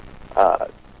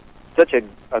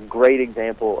a great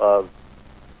example of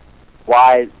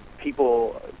why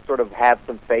people sort of have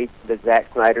some faith that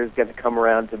Zack Snyder is going to come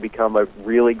around to become a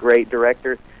really great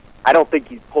director. I don't think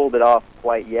he's pulled it off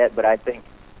quite yet, but I think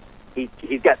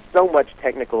he's got so much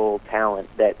technical talent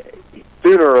that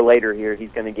sooner or later here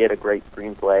he's going to get a great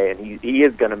screenplay, and he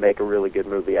is going to make a really good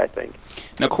movie, I think.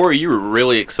 Now, Corey, you were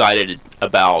really excited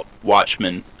about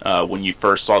Watchmen when you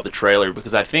first saw the trailer,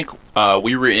 because I think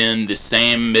we were in the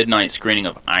same midnight screening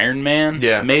of Iron Man,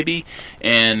 maybe,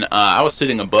 and I was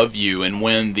sitting above you, and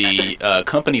when the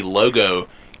company logo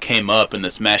came up and the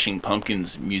Smashing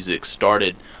Pumpkins music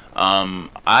started,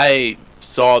 I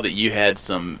saw that you had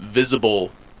some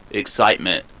visible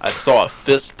excitement. I saw a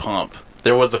fist pump.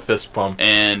 There was a fist pump.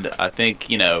 And I think,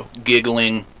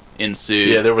 giggling ensued.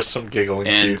 Yeah, there was some giggling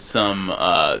and too. some,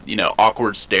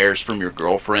 awkward stares from your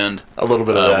girlfriend. A little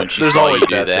bit of that. When she There's saw always you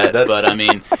do that. that. But I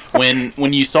mean,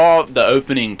 when you saw the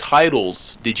opening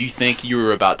titles, did you think you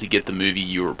were about to get the movie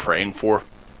you were praying for?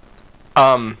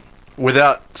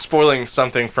 Without spoiling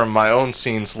something from my own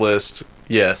scenes list,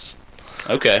 yes.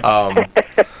 Okay.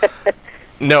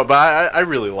 No, but I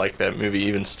really like that movie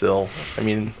even still. I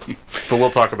mean, but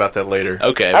we'll talk about that later.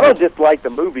 Okay. I don't just like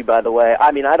the movie, by the way.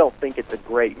 I mean, I don't think it's a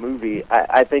great movie.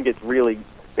 I think it's really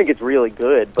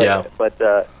good.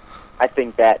 But I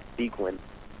think that sequence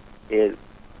is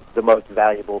the most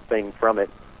valuable thing from it.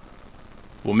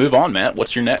 We'll move on, Matt.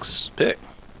 What's your next pick?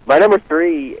 My number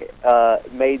 3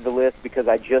 made the list because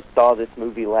I just saw this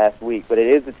movie last week, but it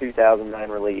is a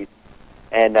 2009 release.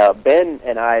 And Ben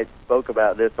and I spoke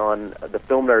about this on the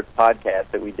Film Nerds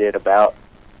podcast that we did about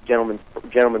Gentlemen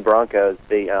Broncos,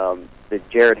 the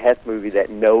Jared Hess movie that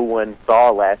no one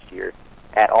saw last year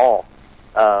at all.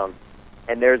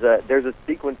 And there's a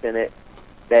sequence in it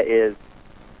that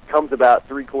comes about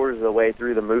 3/4 of the way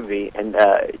through the movie, and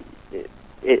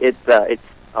it's a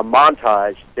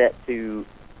montage set to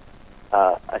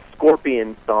a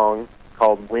Scorpion song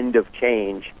called "Wind of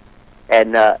Change,"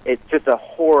 and it's just a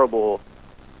horrible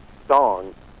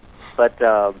song, but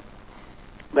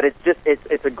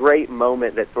it's a great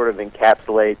moment that sort of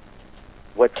encapsulates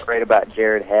what's great about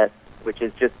Jared Hess, which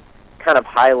is just kind of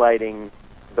highlighting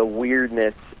the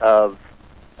weirdness of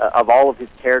all of his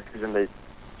characters in the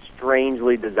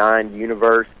strangely designed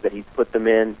universe that he's put them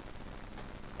in.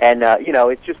 And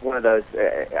it's just one of those.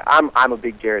 I'm a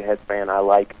big Jared Hess fan. I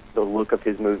like the look of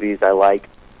his movies. I like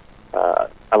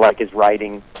his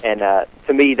writing, and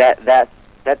to me that's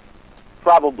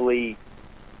probably,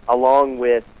 along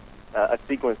with a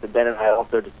sequence that Ben and I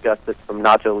also discussed that's from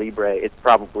Nacho Libre, it's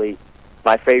probably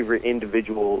my favorite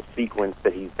individual sequence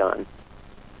that he's done.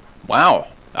 Wow.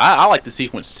 I like the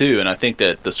sequence too, and I think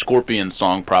that the Scorpion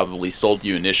song probably sold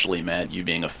you initially, Matt, you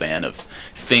being a fan of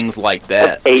things like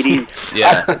that. 80s.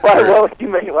 Yeah. Why would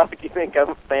you think I'm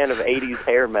a fan of 80s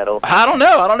hair metal? I don't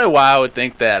know why I would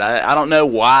think that. I don't know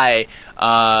why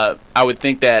I would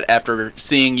think that after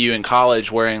seeing you in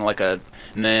college wearing like a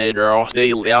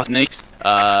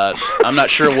I'm not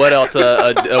sure what else.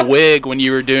 A wig when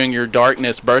you were doing your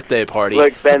Darkness birthday party.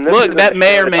 Look, Ben, that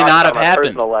may or may not have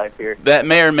happened. Life here. That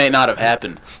may or may not have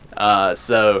happened.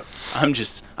 So I'm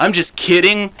just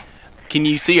kidding. Can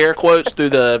you see air quotes through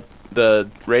the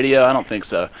radio? I don't think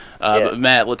so. But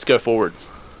Matt, let's go forward.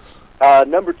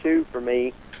 Number 2 for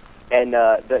me, and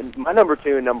my number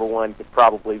 2 and number 1 could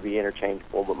probably be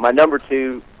interchangeable, but my number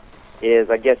 2 is,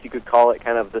 I guess you could call it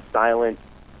kind of the silent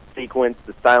sequence,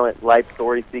 the silent life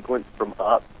story sequence from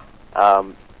Up,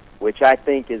 which I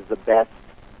think is the best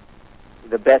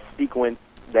sequence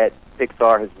that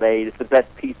Pixar has made. It's the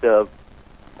best piece of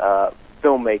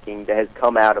filmmaking that has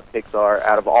come out of Pixar,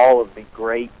 out of all of the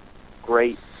great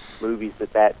movies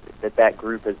that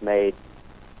group has made.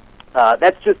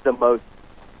 That's just the most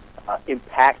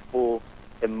impactful,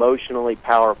 emotionally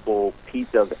powerful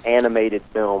piece of animated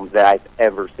film that I've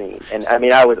ever seen. And I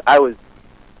mean, I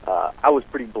was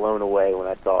pretty blown away when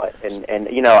I saw it. And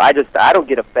you know, I don't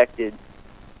get affected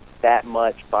that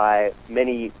much by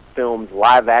many films,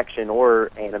 live action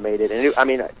or animated. And I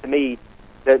mean, to me,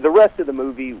 the rest of the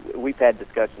movie, we've had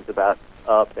discussions about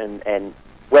Up and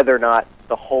whether or not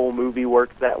the whole movie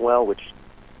works that well, which,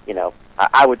 you know,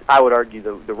 I would argue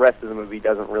the rest of the movie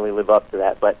doesn't really live up to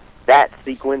that. But that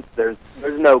sequence, there's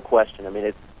no question. I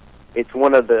mean, it's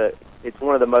one of the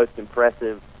most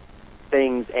impressive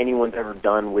things anyone's ever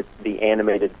done with the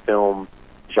animated film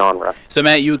genre. So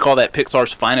Matt, you would call that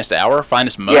Pixar's finest hour,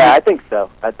 finest moment? Yeah, I think so.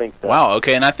 Wow.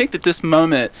 Okay, and I think that this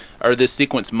moment or this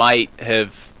sequence might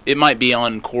be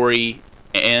on Corey's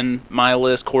and my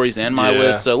list.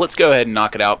 So let's go ahead and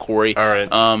knock it out, Corey. All right.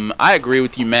 I agree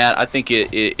with you, Matt. I think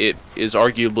it is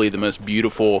arguably the most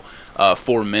beautiful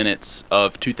 4 minutes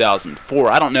of 2004.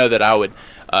 I don't know that I would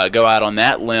go out on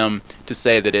that limb to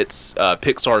say that it's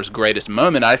Pixar's greatest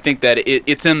moment. I think that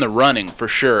it's in the running for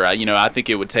sure. I think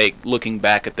it would take looking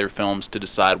back at their films to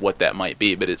decide what that might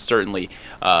be, but it's certainly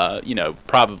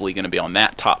probably going to be on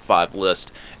that top 5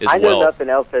 list as well. I know nothing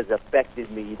else has affected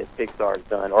me that Pixar's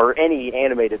done, or any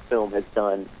animated film has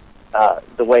done,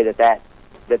 the way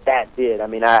that did. I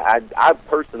mean, I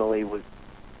personally was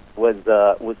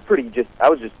pretty I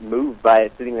was just moved by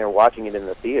it sitting there watching it in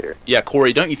the theater. Yeah,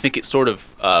 Corey, don't you think it sort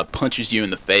of punches you in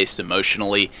the face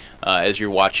emotionally as you're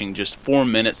watching just 4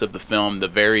 minutes of the film, the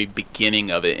very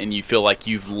beginning of it, and you feel like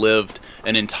you've lived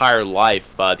an entire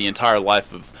life, the entire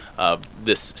life of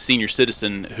this senior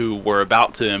citizen who we're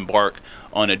about to embark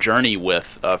on a journey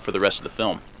with for the rest of the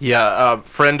film? Yeah, a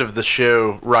friend of the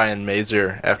show, Ryan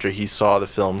Mazer, after he saw the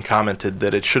film, commented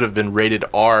that it should have been rated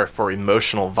R for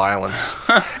emotional violence.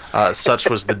 Such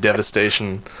was the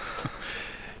devastation.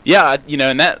 Yeah,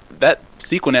 and that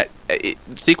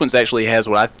sequence actually has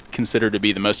what I consider to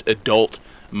be the most adult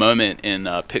moment in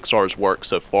Pixar's work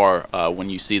so far when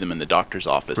you see them in the doctor's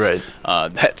office. Right.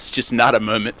 That's just not a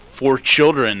moment for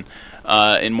children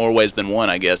in more ways than one,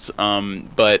 I guess.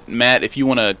 But Matt, if you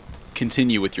want to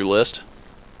continue with your list.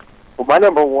 Well, my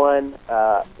number 1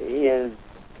 is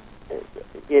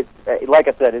like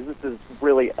I said, this is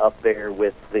really up there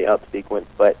with the Up sequence.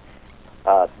 But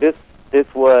this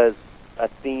was a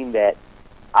scene that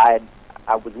I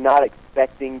was not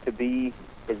expecting to be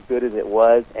as good as it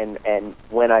was, and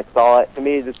when I saw it, to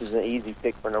me this is an easy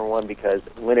pick for number 1 because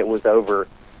when it was over,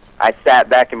 I sat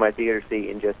back in my theater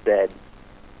seat and just said,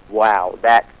 wow,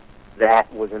 that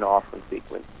was an awesome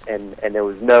sequence, and there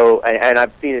was and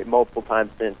I've seen it multiple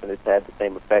times since, and it's had the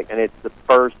same effect. And it's the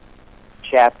first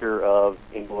chapter of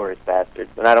Inglourious Basterds,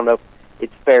 and I don't know if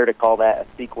it's fair to call that a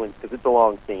sequence because it's a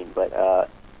long scene, but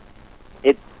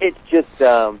it's just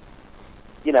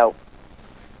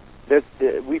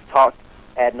we've talked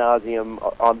ad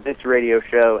nauseum on this radio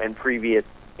show and previous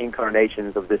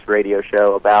incarnations of this radio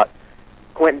show about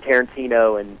Quentin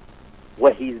Tarantino and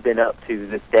what he's been up to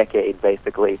this decade,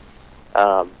 basically.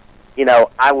 I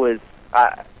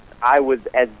was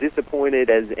as disappointed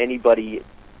as anybody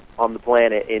on the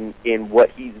planet in what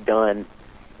he's done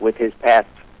with his past,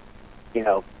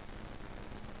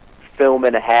 film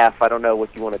and a half. I don't know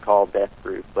what you want to call Death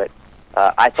Proof, but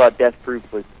I thought Death Proof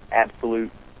was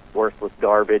absolute worthless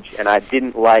garbage, and I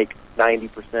didn't like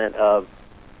 90% of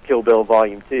Kill Bill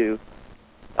Volume 2.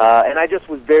 And I just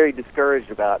was very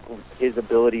discouraged about his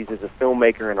abilities as a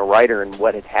filmmaker and a writer and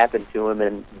what had happened to him.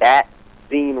 And that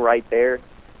scene right there,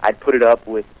 I'd put it up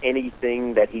with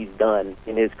anything that he's done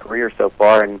in his career so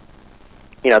far. And,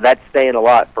 that's saying a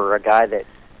lot for a guy that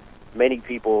many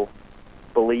people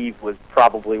believe was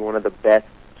probably one of the best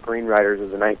screenwriters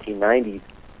of the 1990s.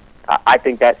 I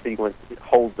think that sequence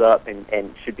holds up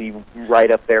and should be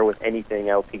right up there with anything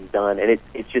else he's done. And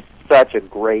it's just such a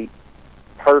great,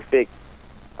 perfect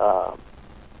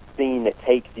scene that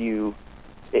takes you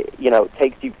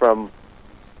takes you from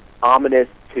ominous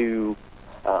to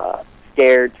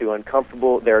scared to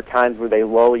uncomfortable. There are times where they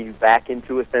lull you back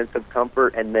into a sense of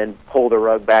comfort and then pull the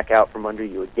rug back out from under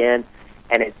you again.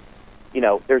 And it's,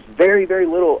 there's very, very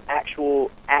little actual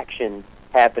action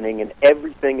happening, and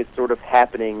everything is sort of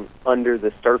happening under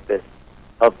the surface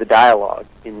of the dialogue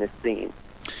in this scene.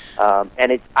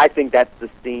 And I think that's the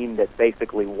scene that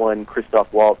basically won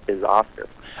Christoph Waltz his Oscar.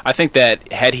 I think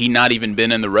that had he not even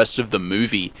been in the rest of the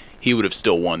movie, he would have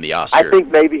still won the Oscar. I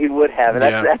think maybe he would have,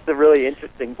 and that's a really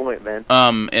interesting point, man.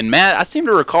 And Matt, I seem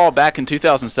to recall back in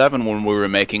 2007 when we were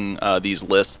making these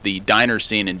lists, the diner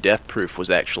scene in Death Proof was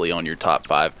actually on your top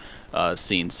 5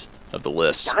 scenes of the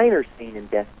list. Diner scene in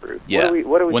Death Proof. Yeah.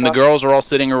 What are we when the girls are all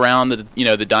sitting around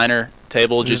the diner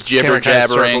table, just jibber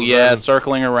jabbering,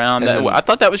 circling around. I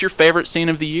thought that was your favorite scene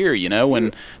of the year.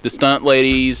 When the stunt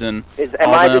ladies and is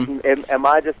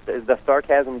the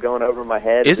sarcasm going over my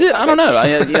head? Is it? I don't know.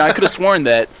 I could have sworn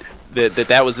that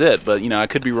was it, but I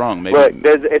could be wrong. Maybe. Look,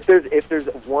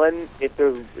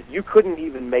 you couldn't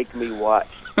even make me watch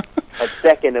a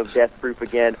second of Death Proof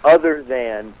again, other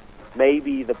than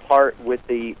maybe the part with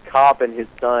the cop and his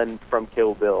son from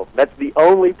Kill Bill. That's the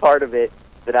only part of it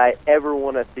that I ever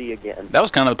want to see again. That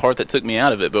was kind of the part that took me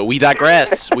out of it, but we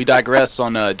digress. We digress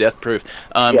on Death Proof.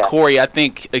 Corey, I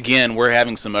think, again, we're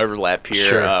having some overlap here.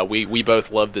 Sure. We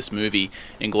both love this movie,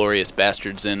 Inglourious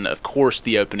Bastards, and, of course,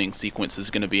 the opening sequence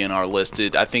is going to be in our list.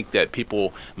 I think that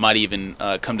people might even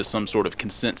come to some sort of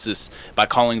consensus by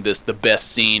calling this the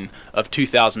best scene of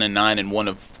 2009 and one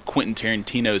of Quentin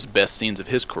Tarantino's best scenes of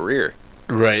his career.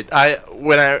 Right.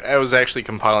 When I was actually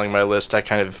compiling my list, I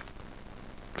kind of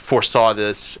foresaw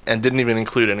this and didn't even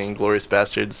include any Inglourious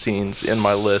Basterds scenes in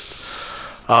my list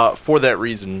for that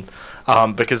reason,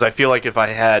 because I feel like if I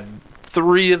had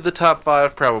 3 of the top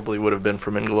 5, probably would have been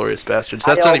from Inglourious Basterds.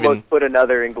 That's not even put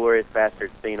another Inglourious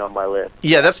Basterds scene on my list.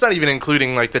 Yeah, that's not even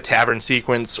including like the tavern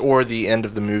sequence or the end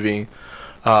of the movie,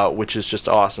 which is just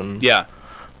awesome. Yeah.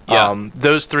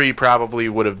 Those 3 probably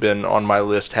would have been on my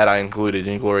list had I included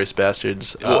Inglourious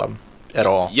Basterds at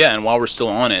all. Yeah, and while we're still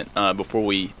on it, before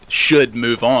we should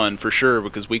move on for sure,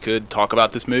 because we could talk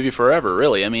about this movie forever,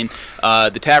 really. I mean,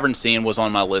 the tavern scene was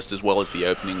on my list as well as the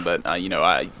opening, but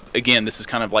again, this is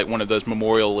kind of like one of those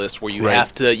memorial lists where you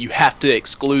have to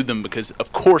exclude them because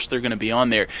of course they're going to be on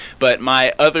there. But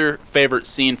my other favorite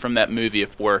scene from that movie,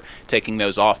 if we're taking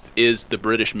those off, is the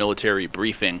British military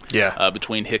briefing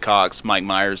between Hickox, Mike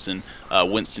Myers, and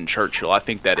Winston Churchill. I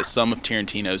think that is some of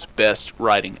Tarantino's best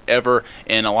writing ever,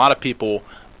 and a lot of people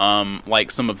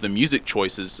like some of the music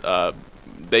choices,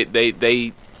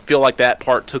 they feel like that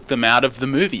part took them out of the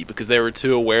movie because they were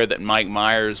too aware that Mike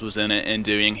Myers was in it and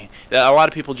doing. A lot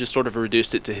of people just sort of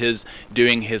reduced it to his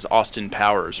doing his Austin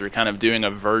Powers or kind of doing a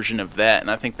version of that,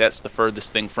 and I think that's the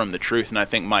furthest thing from the truth. And I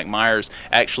think Mike Myers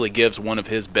actually gives one of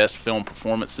his best film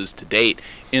performances to date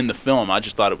in the film. I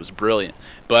just thought it was brilliant.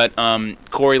 But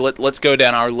Corey, let's go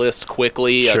down our list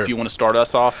quickly. Sure. If you want to start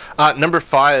us off. Number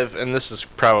 5, and this is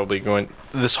probably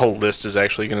this whole list is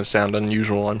actually going to sound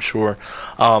unusual, I'm sure.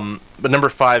 But number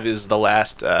 5 is the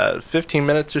last 15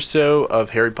 minutes or so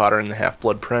of Harry Potter and the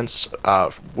Half-Blood Prince,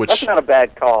 which... That's not a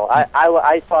bad call.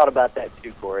 I thought about that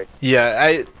too, Corey.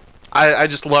 Yeah, I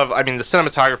just love... the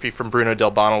cinematography from Bruno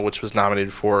Del Bono, which was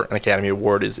nominated for an Academy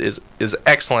Award, is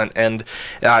excellent, and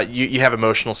you have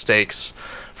emotional stakes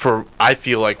for, I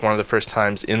feel like, one of the first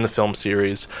times in the film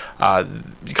series.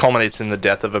 It culminates in the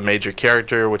death of a major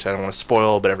character, which I don't want to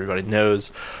spoil, but everybody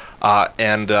knows.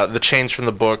 And the change from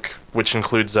the book, which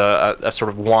includes a sort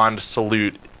of wand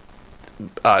salute,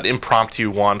 an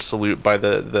impromptu wand salute by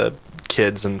the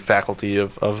kids and faculty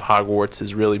of Hogwarts,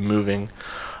 is really moving.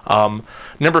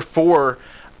 Number 4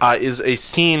 is a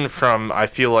scene from, I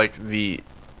feel like, the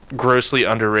grossly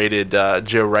underrated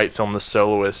Joe Wright film, The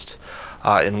Soloist,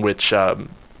 in which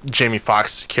Jamie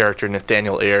Foxx's character,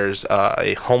 Nathaniel Ayres,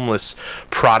 a homeless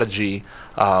prodigy,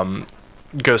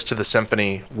 goes to the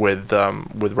symphony with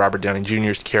Robert Downey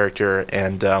Jr.'s character,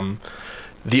 and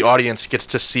the audience gets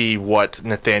to see what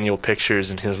Nathaniel pictures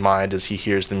in his mind as he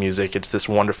hears the music. It's this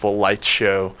wonderful light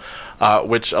show,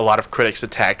 which a lot of critics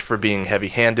attacked for being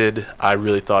heavy-handed. I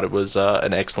really thought it was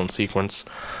an excellent sequence.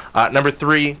 Number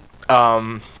 3,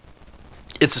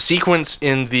 it's a sequence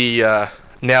in the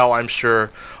now, I'm sure,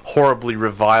 horribly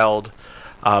reviled,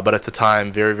 but at the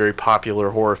time very, very popular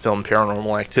horror film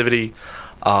Paranormal Activity,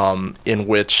 in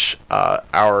which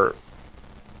our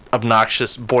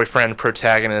obnoxious boyfriend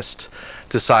protagonist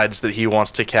decides that he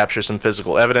wants to capture some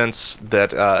physical evidence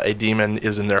that a demon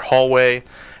is in their hallway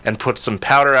and puts some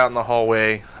powder out in the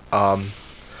hallway.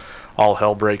 All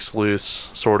hell breaks loose,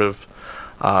 sort of.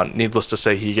 Needless to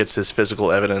say, he gets his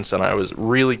physical evidence, and I was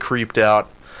really creeped out.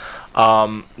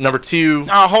 Number 2.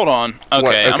 Oh, hold on. Okay,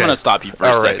 What? I'm Okay. going to stop you for a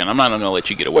All right. second. I'm not going to let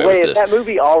you get away Wait, with is this. that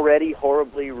movie already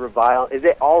horribly reviled? Is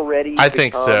it already I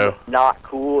think become so. not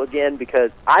cool again?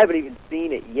 Because I haven't even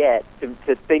seen it yet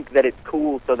to think that it's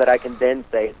cool so that I can then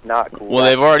say it's not cool. Well,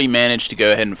 they've already managed to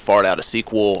go ahead and fart out a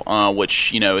sequel,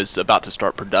 which, is about to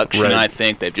start production. Right. I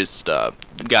think they've just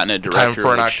gotten a director. Time for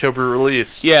an which- October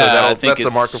release. Yeah, so I think that's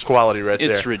a mark of quality right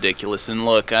It's there. ridiculous. And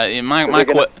look, my they're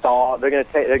que- gonna Saw. They're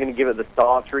gonna give it the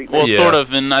Saw treatment. well, Yeah. sort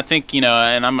of, and I think and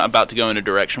I'm about to go in a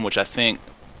direction which I think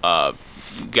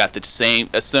got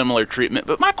a similar treatment.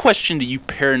 But my question to you,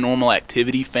 Paranormal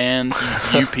Activity fans,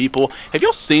 you people, have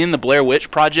y'all seen the Blair Witch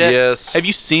Project? Yes. Have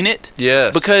you seen it?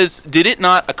 Yes. Because did it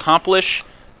not accomplish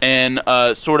and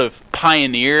sort of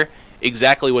pioneer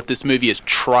exactly what this movie is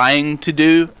trying to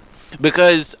do?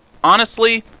 Because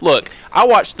honestly, look, I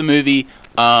watched the movie.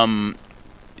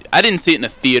 I didn't see it in a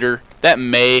theater. That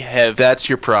That's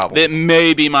your problem. that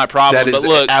may be my problem. That is but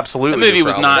look, absolutely the movie your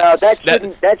was problem. not. No,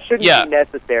 that shouldn't yeah. be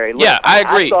necessary. Look, Yeah, I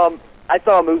agree. I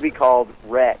saw a movie called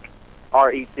Rec,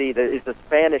 R-E-C. That is a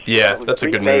Spanish. Yeah, film. that's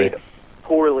a good remade movie.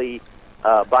 Poorly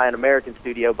by an American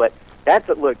studio, but that's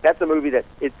a movie that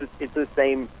it's the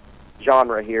same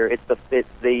genre here. It's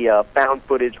the found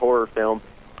footage horror film.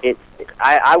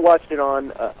 I watched it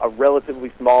on a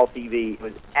relatively small TV. It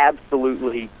was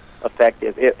absolutely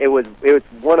effective. It was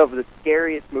one of the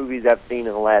scariest movies I've seen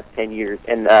in the last 10 years.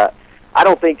 And I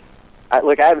don't think I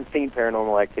haven't seen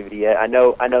Paranormal Activity yet. I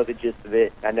know the gist of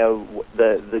it. I know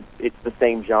it's the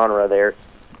same genre there.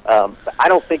 But I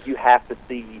don't think you have to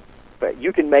see. But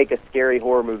you can make a scary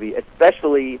horror movie,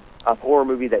 especially a horror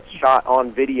movie that's shot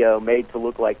on video, made to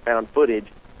look like found footage.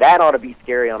 That ought to be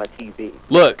scary on a TV.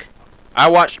 Look, I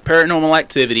watched Paranormal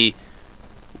Activity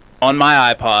on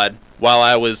my iPod while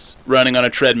I was running on a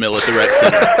treadmill at the rec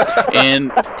center,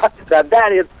 and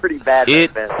That is pretty bad.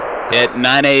 It- Ben. at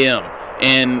 9 a.m.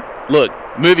 And look,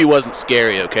 movie wasn't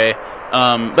scary, okay?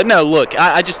 But no, look,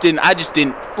 I just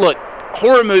didn't look.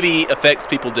 Horror movie affects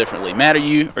people differently. Matt, are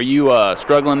you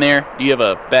struggling there? Do you have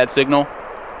a bad signal?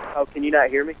 Oh, can you not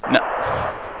hear me? No.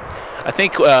 I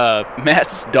think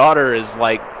Matt's daughter is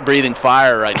like breathing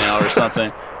fire right now or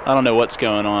something. I don't know what's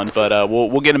going on, but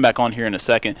we'll get him back on here in a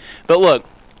second. But look,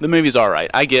 the movie's all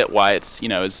right. I get why it's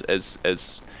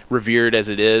as revered as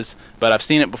it is, but I've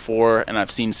seen it before and I've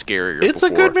seen scarier. It's before.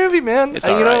 a good movie, man. It's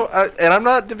And, all and I'm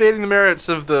not debating the merits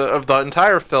of the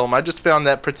entire film. I just found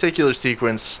that particular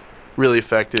sequence really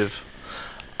effective.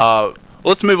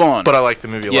 Let's move on. But I like the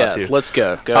movie a lot yeah, too. let's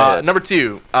go. Go ahead. Number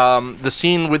 2, the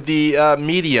scene with the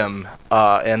medium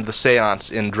and the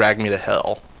seance in Drag Me to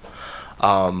Hell,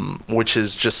 which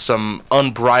is just some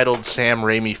unbridled Sam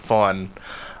Raimi fun,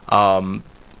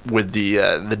 with the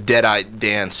Deadite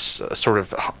dance, sort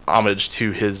of homage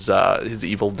to his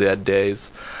Evil Dead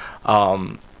days,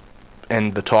 and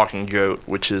the talking goat,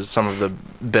 which is some of the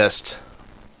best,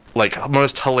 like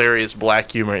most hilarious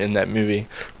black humor in that movie.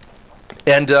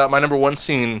 And my number 1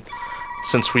 scene,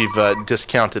 since we've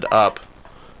discounted up,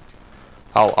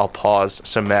 I'll pause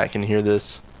so Matt can hear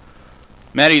this.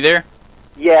 Matt, are you there?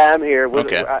 Yeah, I'm here.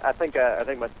 Okay. I think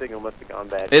my signal must have gone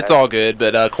bad. It's all good,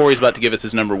 but Corey's about to give us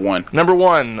his number 1. Number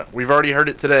 1, we've already heard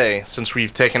it today since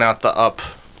we've taken out the up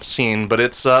scene, but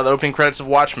it's the opening credits of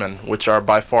Watchmen, which are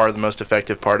by far the most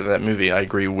effective part of that movie. I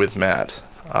agree with Matt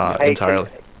entirely.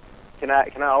 Can I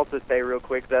also say real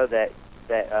quick though that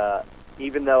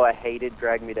even though I hated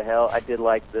Drag Me to Hell, I did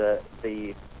like the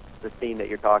scene that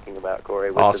you're talking about,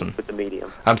 Corey, with Awesome. with the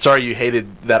medium. I'm sorry you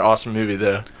hated that awesome movie,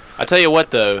 though. I tell you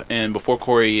what, though, and before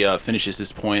Corey finishes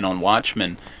his point on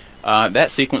Watchmen,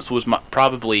 that sequence was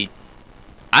probably,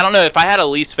 I don't know, if I had a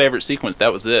least favorite sequence,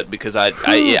 that was it, because I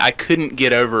couldn't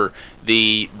get over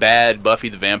the bad Buffy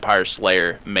the Vampire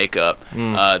Slayer makeup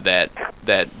that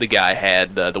the guy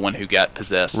had, the one who got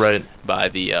possessed Right. by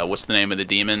the what's the name of the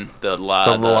demon? The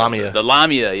Lamia. The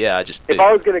Lamia, yeah. If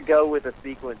I was gonna go with a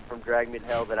sequence from Drag Me to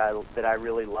Hell that I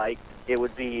really liked, it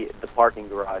would be the parking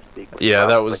garage sequence. Yeah,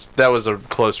 probably. that was a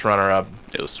close runner-up.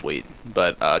 It was sweet,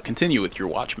 but continue with your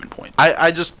Watchmen point.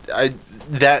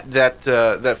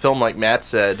 That film, like Matt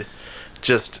said,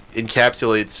 just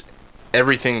encapsulates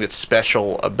everything that's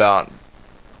special about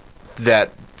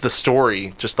the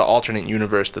story, just the alternate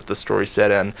universe that the story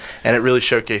set in, and it really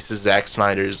showcases Zack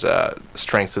Snyder's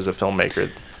strengths as a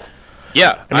filmmaker.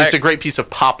 Yeah, I mean, it's a great piece of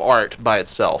pop art by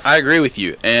itself. I agree with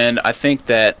you, and I think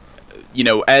that,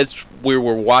 as we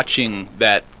were watching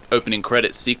that opening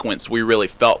credit sequence, we really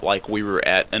felt like we were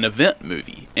at an event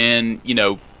movie, and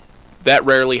that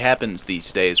rarely happens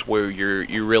these days, where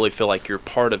you really feel like you're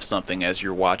part of something as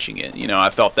you're watching it. You know, I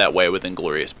felt that way with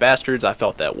Inglourious Bastards. I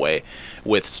felt that way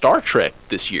with Star Trek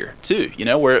this year too. You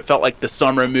know, where it felt like the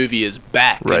summer movie is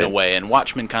back in a way, and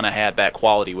Watchmen kind of had that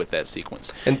quality with that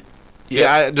sequence. And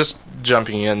just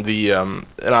jumping in, the an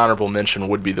honorable mention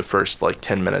would be the first like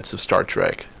 10 minutes of Star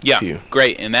Trek. Yeah, too.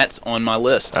 Great, and that's on my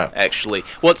list actually.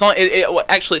 Well, it's on.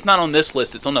 Actually, it's not on this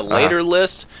list. It's on a later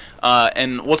list,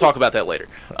 and we'll talk about that later.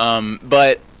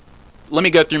 But let me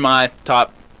go through my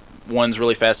top ones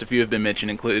really fast. A few have been mentioned,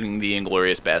 including the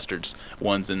Inglourious Bastards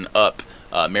ones and Up,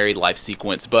 Married Life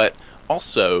sequence, but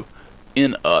also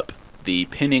in Up, the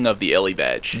pinning of the Ellie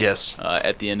badge. Yes.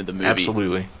 At the end of the movie.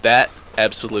 Absolutely. That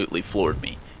absolutely floored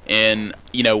me. And,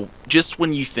 you know, just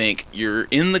when you think you're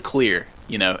in the clear,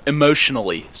 you know,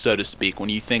 emotionally, so to speak, when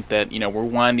you think that, you know, we're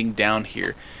winding down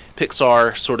here,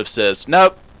 Pixar sort of says,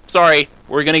 nope, sorry,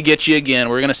 we're going to get you again.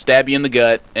 We're going to stab you in the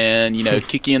gut and, you know,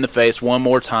 kick you in the face one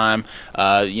more time,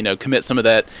 you know, commit some of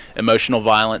that emotional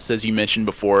violence, as you mentioned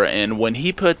before. And when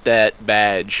he put that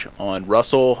badge on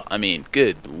Russell, I mean,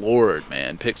 good Lord,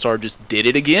 man, Pixar just did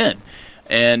it again.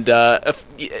 And,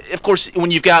 of course,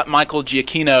 when you've got Michael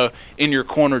Giacchino in your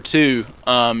corner, too,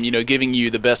 you know, giving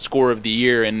you the best score of the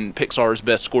year and Pixar's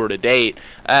best score to date,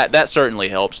 that certainly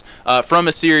helps. From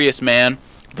a Serious Man,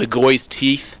 the Goy's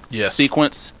Teeth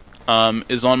sequence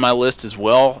is on my list as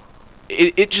well.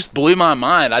 It just blew my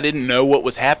mind. I didn't know what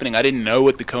was happening. I didn't know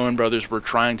what the Coen brothers were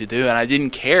trying to do, and I didn't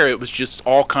care. It was just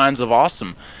all kinds of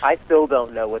awesome. I still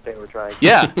don't know what they were trying to do.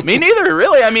 Yeah, me neither,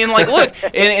 really. I mean, like, look,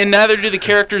 and neither do the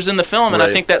characters in the film, and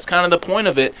I think that's kind of the point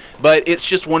of it. But it's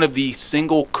just one of the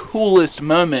single coolest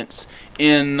moments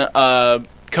in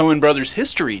Coen brothers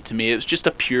history to me. It was just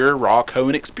a pure, raw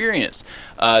Coen experience,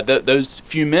 those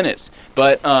few minutes.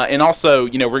 But and also,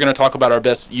 you know, we're going to talk about our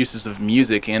best uses of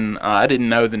music, and I didn't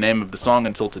know the name of the song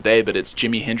until today, but it's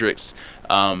Jimi Hendrix'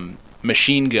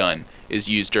 Machine Gun is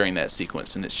used during that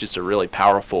sequence, and it's just a really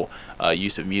powerful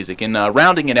use of music. And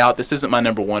rounding it out, this isn't my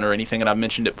number one or anything, and I've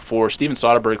mentioned it before, Steven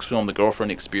Soderbergh's film The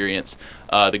Girlfriend Experience,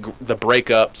 the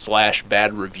breakup /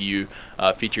 bad review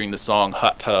featuring the song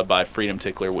Hot Tub by Freedom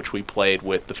Tickler, which we played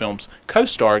with the film's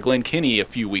co-star Glenn Kenny a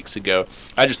few weeks ago.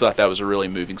 I just thought that was a really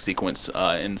moving sequence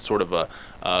in sort of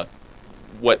a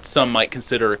what some might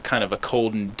consider kind of a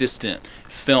cold and distant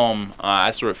film.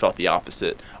 I sort of felt the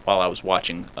opposite while I was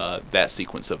watching that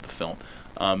sequence of the film.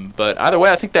 But either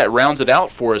way, I think that rounds it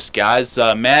out for us, guys.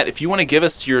 Matt, if you want to give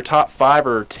us your top 5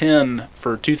 or 10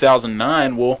 for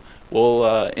 2009,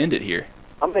 we'll end it here.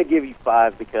 I'm going to give you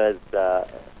 5 because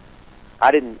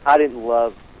I didn't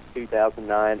love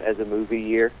 2009 as a movie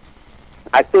year.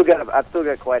 I've still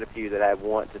got quite a few that I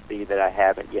want to see that I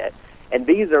haven't yet, and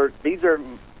these are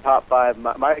top 5.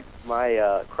 My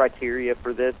criteria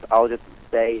for this, I'll just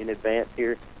say in advance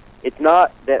here. It's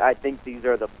not that I think these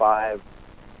are the 5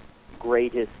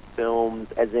 greatest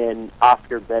films, as in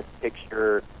Oscar Best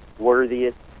Picture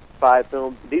worthiest 5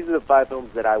 films. These are the 5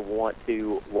 films that I want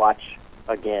to watch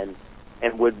again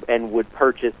and would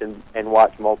purchase and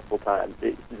watch multiple times.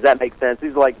 Does that make sense?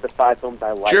 These are like the 5 films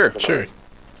I like. Sure.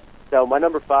 So my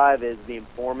number 5 is The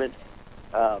Informant,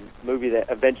 movie that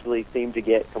eventually seemed to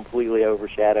get completely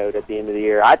overshadowed at the end of the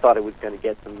year. I thought it was going to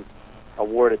get some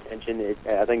award attention.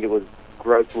 I think it was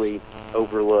grossly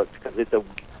overlooked because it's a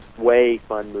way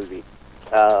fun movie.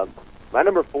 My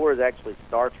number 4 is actually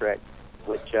Star Trek,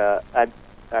 which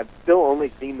I've still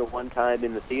only seen the one time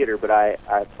in the theater, but I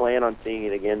plan on seeing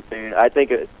it again soon. I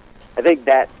think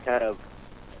that's kind of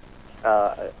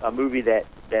a movie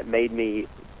that made me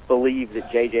believe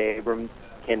that J.J. Abrams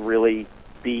can really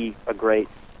be a great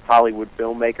Hollywood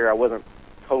filmmaker. I wasn't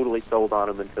totally sold on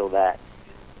him until that.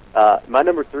 My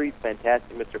number 3 is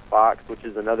Fantastic Mr. Fox, which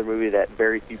is another movie that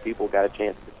very few people got a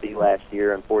chance to see last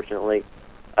year, unfortunately.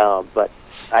 But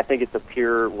I think it's a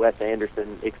pure Wes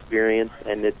Anderson experience,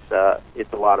 and it's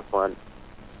a lot of fun.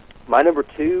 My number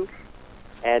 2,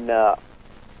 and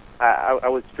I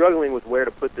was struggling with where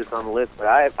to put this on the list, but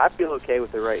I feel okay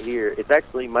with it right here. It's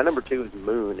actually, my number 2 is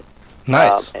Moon.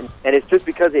 Nice. And it's just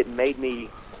because it made me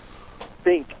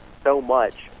think so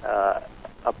much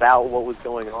about what was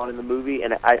going on in the movie,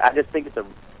 and I just think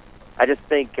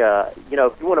you know,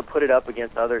 if you want to put it up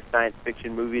against other science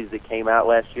fiction movies that came out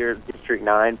last year, District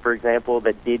 9, for example,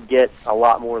 that did get a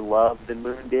lot more love than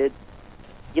Moon did,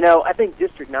 you know, I think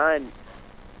District 9,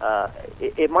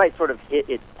 it might sort of hit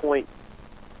its point,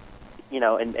 you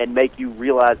know, and make you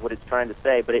realize what it's trying to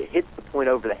say, but it hits the point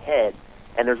over the head,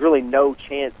 and there's really no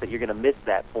chance that you're going to miss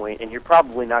that point, and you're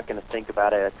probably not going to think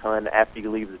about it a ton after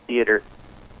you leave the theater.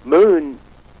 Moon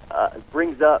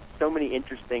brings up so many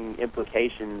interesting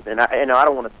implications, and I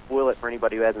don't want to spoil it for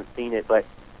anybody who hasn't seen it, but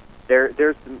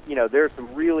there's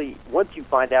some really, once you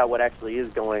find out what actually is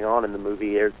going on in the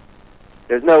movie,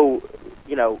 there's no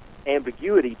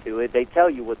ambiguity to it. They tell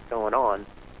you what's going on,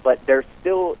 but there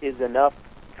still is enough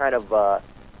kind of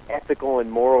ethical and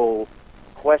moral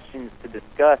questions to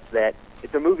discuss that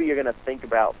it's a movie you're going to think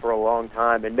about for a long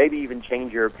time, and maybe even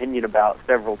change your opinion about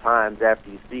several times after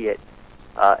you see it.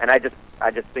 And I just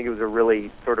think it was a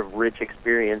really sort of rich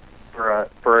experience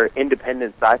for an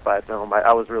independent sci-fi film.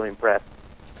 I was really impressed.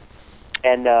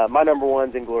 And my number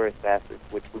one's Inglourious Basterds,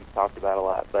 which we've talked about a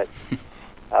lot. But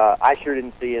I sure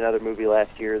didn't see another movie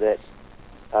last year that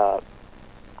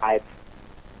I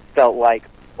felt like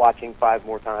watching 5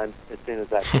 more times as soon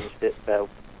as I finished it. So,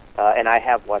 and I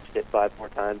have watched it 5 more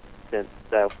times since.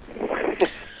 So,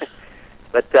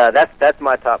 but that's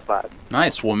my top 5.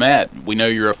 Nice. Well, Matt, we know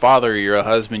you're a father, you're a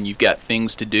husband, you've got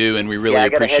things to do, and we really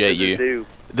appreciate you. Zoo.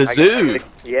 The zoo.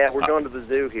 Yeah, we're going to the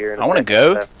zoo here. I want to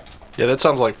go. Yeah, that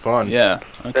sounds like fun. Yeah.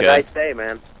 It's a Okay. nice day,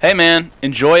 man. Hey, man,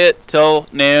 enjoy it. Tell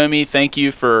Naomi thank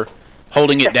you for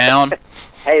holding it down.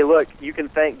 Hey, look, you can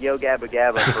thank Yo Gabba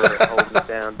Gabba for holding it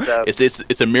down. So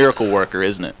It's a miracle worker,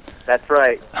 isn't it? that's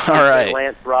right. All right.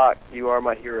 Lance Rock, you are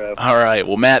my hero. All right.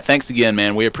 Well, Matt, thanks again,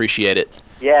 man. We appreciate it.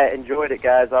 Yeah, enjoyed it,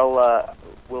 guys.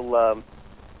 We'll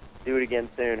do it again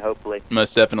soon, hopefully.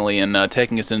 Most definitely. And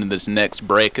taking us into this next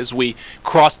break, as we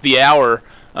cross the hour,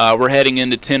 we're heading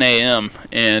into 10 a.m.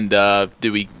 And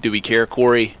do we care,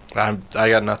 Corey? I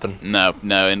got nothing. No.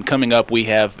 And coming up, we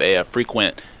have a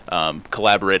frequent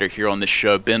collaborator here on this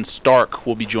show. Ben Stark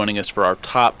will be joining us for our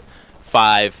top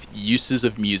 5 uses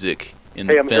of music in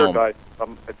the Hey, I'm film. here, guys.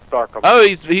 It's Stark. Oh,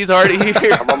 he's already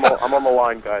here. I'm on the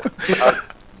line, guys.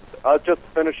 I was just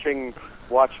finishing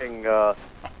watching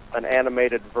an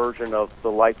animated version of The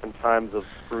Life and Times of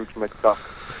Scrooge McDuck.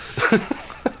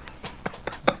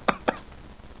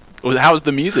 Well, how's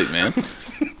the music, man?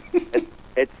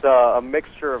 It's a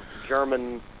mixture of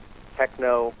German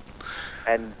techno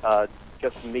and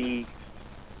just me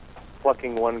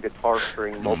plucking one guitar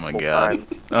string multiple Oh my God.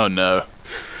 times. Oh no.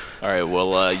 All right.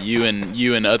 Well, you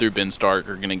and other Ben Stark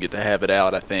are gonna get to have it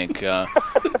out, I think,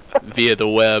 via the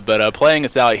web. But playing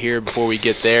us out here before we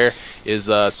get there is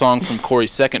a song from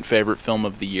Corey's second favorite film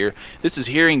of the year. This is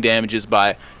 "Hearing Damages"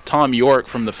 by Tom York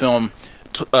from the film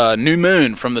New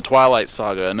Moon from the Twilight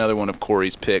Saga. Another one of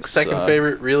Corey's picks. Second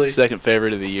favorite, really? Second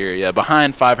favorite of the year. Yeah,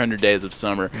 behind 500 Days of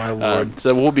Summer. My lord.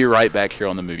 So we'll be right back here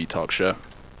on the Movie Talk Show.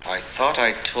 I thought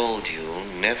I told you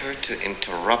never to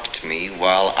interrupt me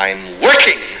while I'm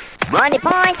working.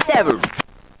 90.7.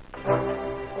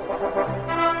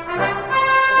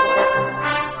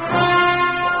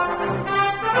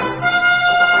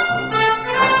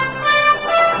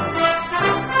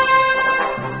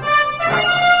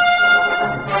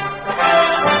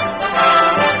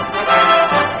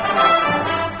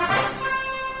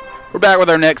 We're back with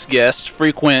our next guest,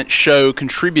 frequent show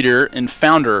contributor and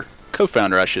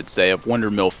co-founder, I should say, of Wonder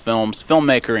Mill Films,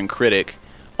 filmmaker and critic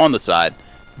on the side,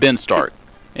 Ben Stark.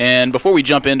 And before we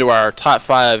jump into our top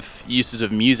 5 uses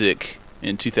of music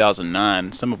in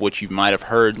 2009, some of which you might have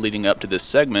heard leading up to this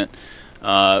segment,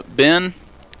 Ben,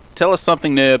 tell us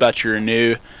something new about your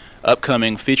new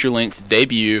upcoming feature-length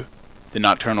debut, The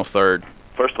Nocturnal Third.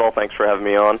 First of all, thanks for having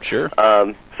me on. Sure.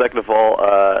 Second of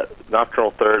all,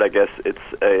 Nocturnal Third, I guess it's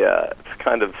it's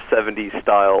kind of 70s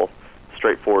style,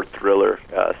 straightforward thriller,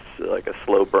 like a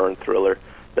slow burn thriller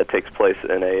that takes place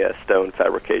in a stone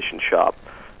fabrication shop,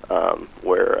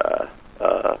 where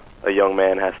a young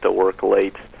man has to work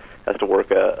late,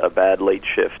 a bad late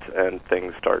shift, and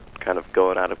things start kind of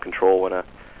going out of control when a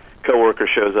coworker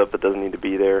shows up that doesn't need to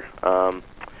be there.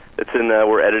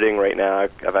 We're editing right now.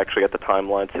 I've actually got the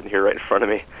timeline sitting here right in front of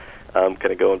me, kind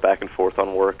of going back and forth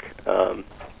on work.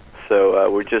 So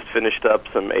we just finished up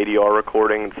some ADR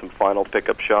recording and some final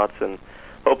pickup shots, and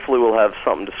hopefully we'll have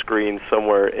something to screen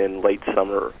somewhere in late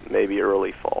summer, maybe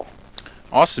early fall.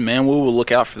 Awesome, man. We will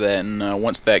look out for that, and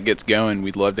once that gets going,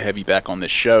 we'd love to have you back on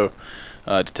this show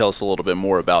to tell us a little bit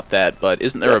more about that. But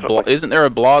isn't there a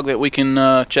blog that we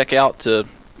can check out to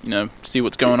see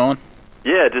what's going on?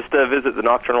 Yeah, just visit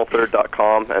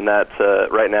thenocturnalthird.com, and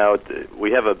that's right now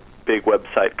we have a big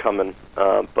website coming,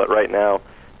 but right now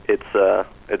it's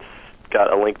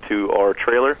got a link to our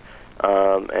trailer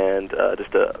and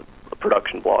just a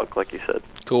production blog, like you said.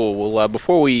 Cool. Well,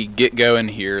 before we get going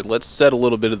here, let's set a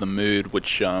little bit of the mood,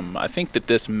 which I think that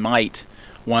this might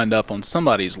wind up on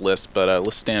somebody's list, but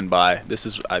let's stand by. This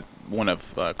is one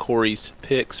of Corey's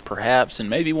picks, perhaps, and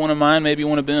maybe one of mine, maybe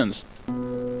one of Ben's.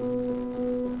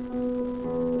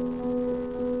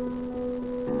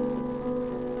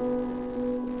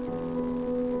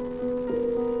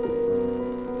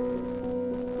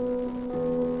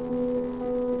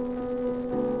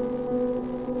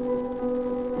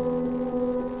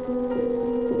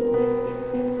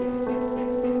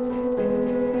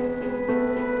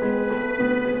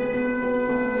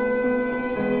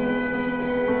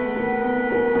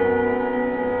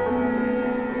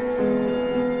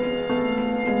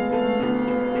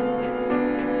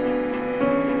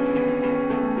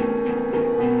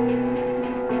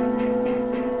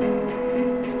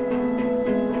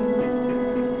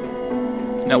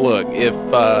 Now look, if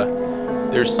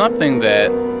there's something that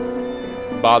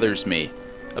bothers me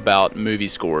about movie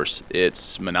scores,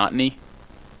 it's monotony.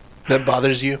 That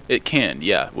bothers you? It can,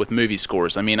 yeah, with movie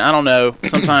scores. I mean, I don't know.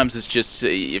 Sometimes it's just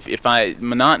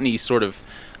monotony sort of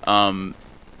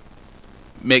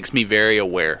makes me very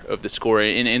aware of the score,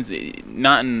 and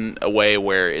not in a way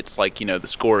where it's like, the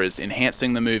score is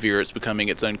enhancing the movie or it's becoming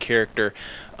its own character.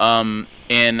 And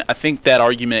I think that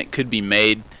argument could be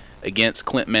made against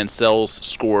Clint Mansell's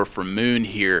score for Moon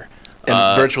here.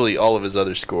 And virtually all of his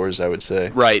other scores, I would say.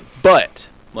 Right, but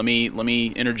let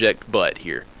me interject but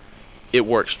here. It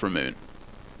works for Moon.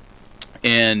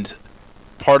 And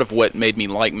part of what made me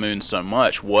like Moon so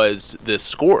much was this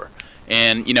score.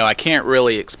 And, I can't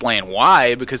really explain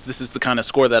why, because this is the kind of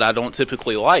score that I don't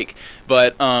typically like.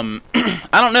 But I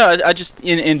don't know. I just,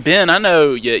 and Ben, I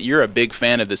know you're a big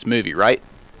fan of this movie, right?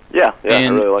 Yeah,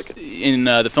 and I really like it. In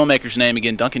the filmmaker's name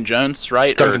again, Duncan Jones,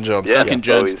 right? Duncan Jones. Yeah, Duncan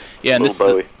Jones. Bowie's Yeah, and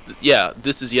Bowie.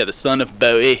 this is the son of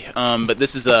Bowie. But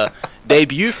this is a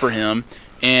debut for him,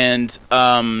 and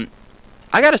I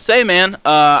gotta say, man,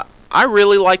 I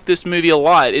really like this movie a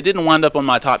lot. It didn't wind up on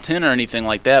my top 10 or anything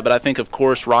like that, but I think, of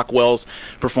course, Rockwell's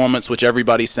performance, which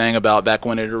everybody sang about back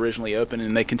when it originally opened,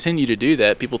 and they continue to do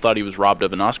that. People thought he was robbed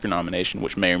of an Oscar nomination,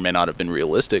 which may or may not have been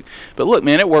realistic. But look,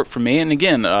 man, it worked for me. And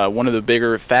again, one of the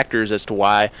bigger factors as to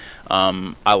why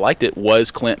I liked it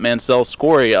was Clint Mansell's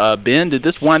score. Ben, did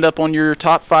this wind up on your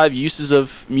top 5 uses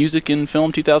of music in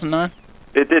film 2009?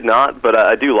 It did not, but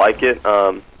I do like it.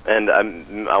 And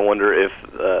I wonder if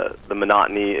the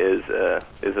monotony is a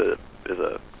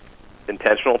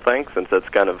intentional thing, since that's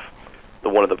kind of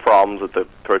one of the problems that the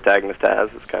protagonist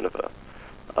has. Is kind of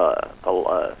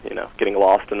getting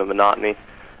lost in the monotony.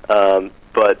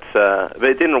 But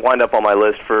it didn't wind up on my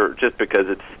list just because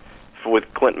it's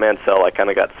with Clint Mansell. I kind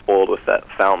of got spoiled with that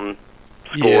Fountain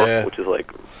score, which is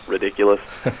like ridiculous.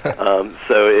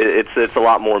 So it's a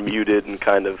lot more muted and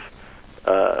kind of.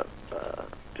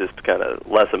 Just kind of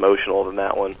less emotional than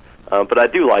that one, but I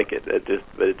do like it. It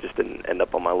just didn't end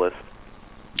up on my list.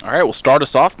 All right, well, start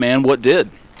us off, man. What did?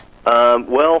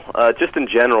 Just in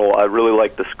general, I really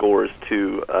like the scores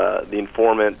to The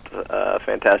Informant,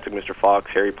 Fantastic Mr.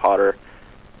 Fox, Harry Potter.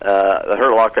 The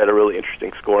Hurt Locker had a really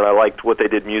interesting score, and I liked what they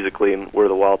did musically and Where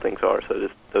the Wild Things Are. So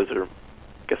those are, I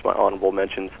guess, my honorable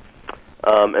mentions.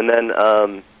 And then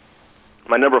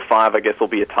my number 5, I guess, will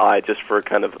be a tie, just for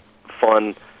kind of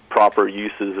fun, proper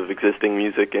uses of existing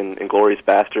music in Inglourious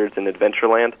Bastards and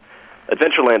Adventureland.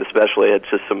 Adventureland especially had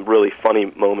just some really funny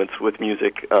moments with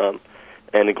music, and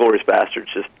Inglourious Bastards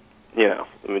just,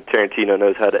 Tarantino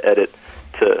knows how to edit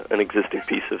to an existing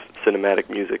piece of cinematic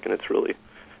music, and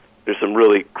there's some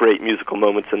really great musical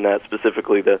moments in that,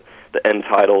 specifically the end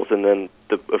titles, and then,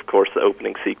 of course, the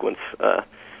opening sequence,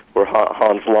 where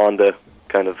Hans Landa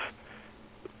kind of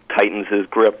tightens his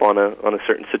grip on a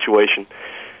certain situation.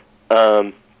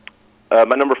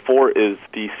 My number 4 is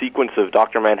the sequence of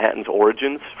Dr. Manhattan's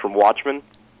origins from Watchmen.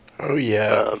 Oh,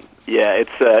 yeah.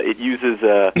 It uses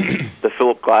the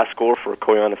Philip Glass score for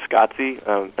Koyaanisqatsi.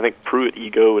 I think Pruitt,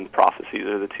 Ego, and Prophecies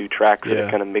are the 2 tracks that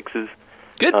it kind of mixes.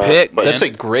 Good pick, man. That's a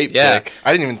great pick.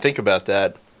 I didn't even think about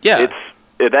that. Yeah.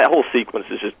 That whole sequence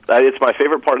is just, it's my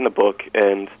favorite part in the book,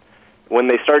 and when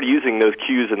they started using those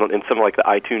cues in some like the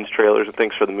iTunes trailers and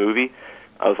things for the movie,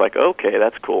 I was like, okay,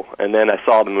 that's cool. And then I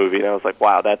saw the movie, and I was like,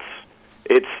 wow, that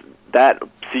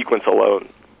sequence alone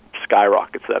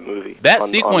skyrockets that movie. That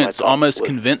sequence almost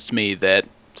convinced me that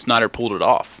Snyder pulled it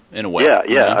off in a way.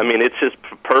 Yeah. I mean, it's just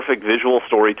perfect visual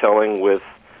storytelling with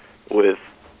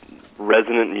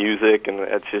resonant music, and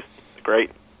it's just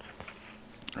great.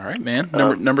 All right, man.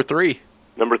 Number 3.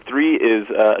 Number 3 is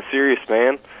A Serious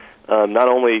Man. Not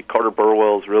only Carter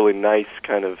Burwell's really nice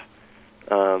kind of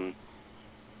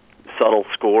subtle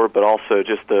score, but also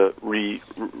just the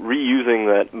reusing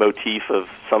that motif of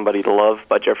Somebody to Love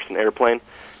by Jefferson Airplane,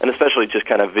 and especially just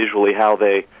kind of visually how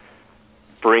they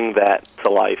bring that to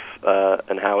life,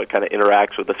 and how it kind of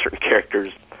interacts with a certain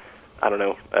character's, I don't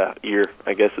know, ear,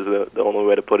 I guess is the only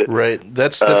way to put it. Right.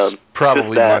 That's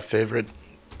probably my favorite.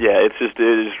 Yeah,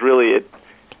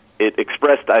 it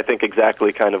expressed, I think,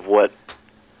 exactly kind of what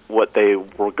they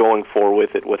were going for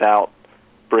with it, without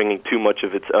bringing too much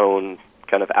of its own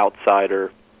kind of outsider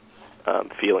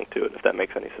feeling to it, if that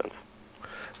makes any sense.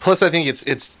 Plus, I think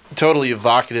it's totally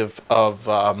evocative of.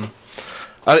 I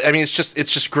mean, it's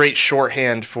just great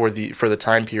shorthand for the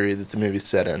time period that the movie's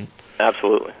set in.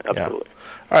 Absolutely. Yeah. All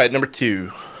right, number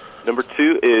 2. Number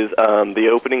 2 is the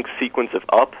opening sequence of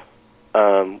Up,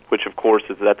 which of course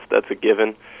that's a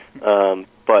given,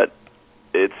 but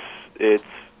it's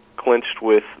clinched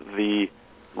with the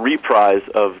reprise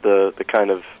of the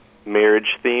kind of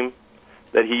marriage theme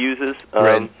that he uses.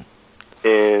 Right.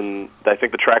 In I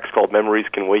think the track's called "Memories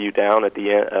Can Weigh You Down" at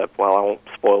the end. Well, I won't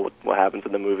spoil what happens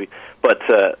in the movie, but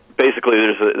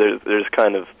basically there's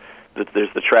kind of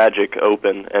there's the tragic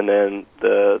open, and then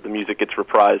the music gets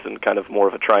reprised in kind of more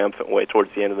of a triumphant way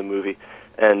towards the end of the movie,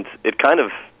 and it kind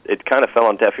of fell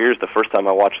on deaf ears the first time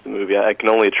I watched the movie. I can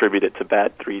only attribute it to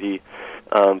bad 3D,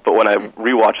 but when I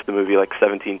rewatched the movie like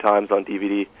 17 times on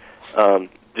DVD,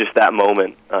 just that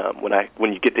moment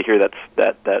when you get to hear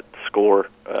that score,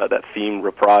 that theme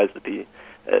reprised at the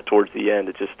towards the end,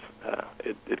 it just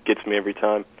it gets me every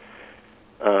time.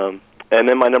 And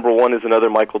then my number one is another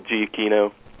Michael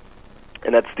Giacchino,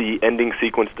 and that's the ending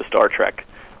sequence to Star Trek.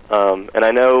 And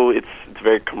I know it's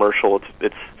very commercial.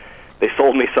 It's they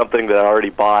sold me something that I already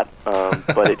bought,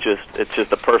 but it's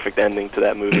just a perfect ending to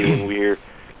that movie when we hear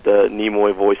the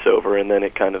Nimoy voiceover, and then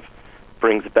it kind of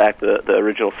brings back the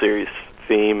original series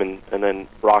theme, and then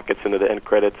rockets into the end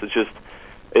credits. It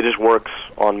just works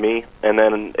on me, and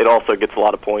then it also gets a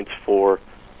lot of points for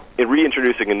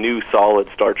reintroducing a new solid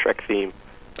Star Trek theme,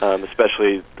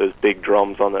 especially those big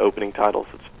drums on the opening titles.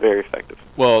 It's very effective.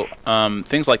 Well,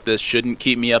 things like this shouldn't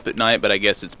keep me up at night, but I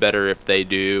guess it's better if they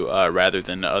do rather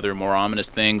than other more ominous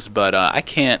things. But I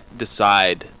can't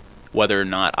decide whether or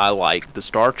not I like the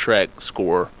Star Trek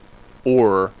score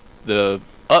or the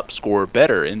Up score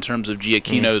better in terms of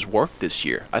Giacchino's work this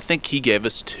year. I think he gave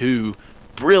us two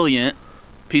brilliant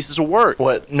pieces of work.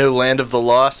 What, no Land of the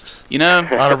Lost? You know,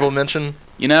 Honorable mention?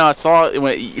 You know,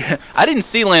 I didn't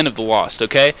see Land of the Lost,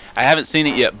 okay? I haven't seen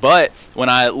it yet, but when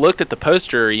I looked at the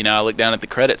poster, I looked down at the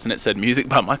credits and it said music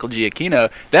by Michael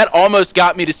Giacchino. That almost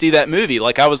got me to see that movie.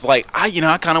 Like, I was like, I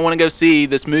kind of want to go see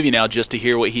this movie now just to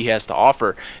hear what he has to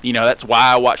offer. That's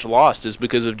why I watched Lost, is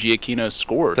because of Giacchino's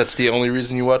score. That's the only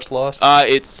reason you watched Lost?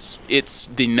 It's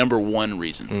the number one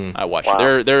reason I watched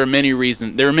it. There are many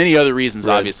reasons. There are many other reasons,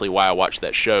 obviously, why I watched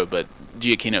that show, but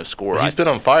Giacchino's score. He's been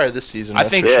on fire this season. I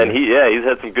think. Yeah, and he's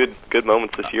had some good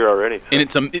moments this year already.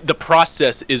 So. And the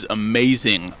process is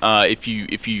amazing. If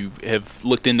you have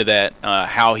looked into that,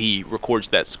 how he records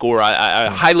that score, I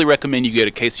highly recommend you go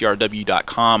to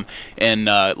kcrw.com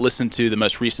and listen to the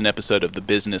most recent episode of The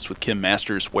Business with Kim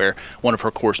Masters, where one of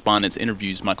her correspondents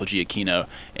interviews Michael Giacchino,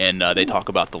 and they talk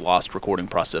about the Lost recording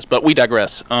process. But we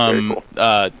digress. Very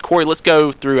cool. Corey, let's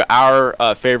go through our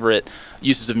favorite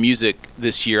uses of music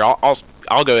this year.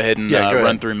 I'll go ahead and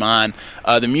run through mine.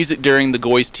 The music during The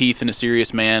Goy's Teeth and A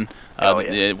Serious Man,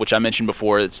 which I mentioned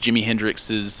before, it's Jimi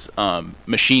Hendrix's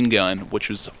Machine Gun, which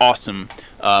was awesome.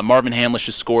 Marvin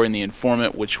Hamlish's score in The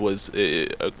Informant, which was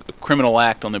a criminal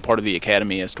act on the part of the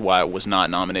Academy as to why it was not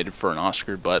nominated for an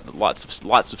Oscar, but lots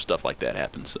of stuff like that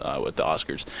happens with the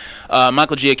Oscars.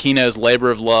 Michael Giacchino's Labor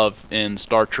of Love in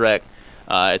Star Trek,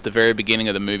 at the very beginning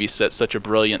of the movie, set such a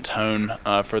brilliant tone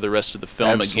for the rest of the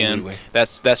film. Absolutely. Again,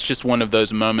 that's just one of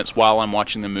those moments while I'm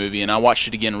watching the movie, and I watched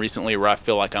it again recently where I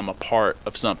feel like I'm a part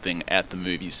of something at the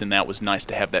movies, and that was nice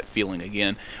to have that feeling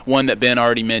again. One that Ben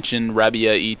already mentioned,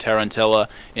 Rabia e Tarantella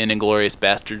in Inglourious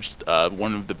Bastards,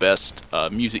 one of the best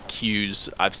music cues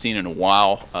I've seen in a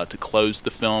while to close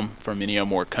the film from Ennio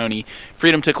Morricone.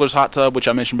 Freedom Tickler's Hot Tub, which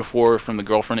I mentioned before from the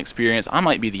Girlfriend Experience. I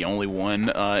might be the only one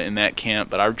in that camp,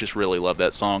 but I just really love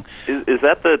that song. Is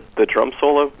that the drum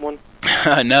solo one?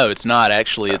 No, it's not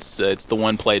actually. It's the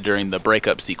one played during the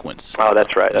breakup sequence. Oh,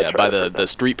 that's right. That's by right. the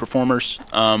street performers.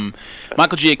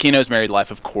 Michael Giacchino's Married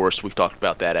Life, of course. We've talked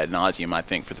about that ad nauseum, I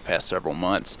think, for the past several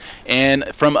months. And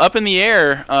from Up in the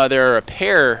Air, there are a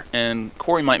pair, and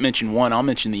Corey might mention one. I'll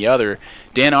mention the other.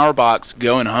 Dan Auerbach's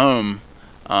Going Home,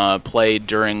 played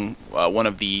during one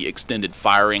of the extended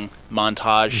firing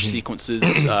montage sequences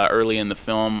early in the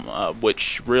film,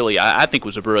 which really I think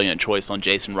was a brilliant choice on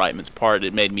Jason Reitman's part.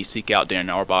 It made me seek out Dan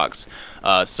Auerbach's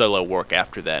solo work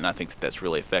after that, and I think that that's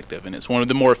really effective. And it's one of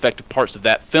the more effective parts of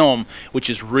that film, which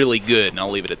is really good, and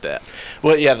I'll leave it at that.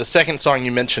 Well, yeah, the second song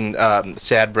you mentioned,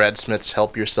 Sad Brad Smith's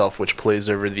Help Yourself, which plays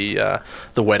over the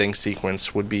wedding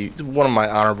sequence, would be one of my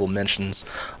honorable mentions.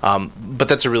 But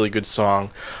that's a really good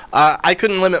song. I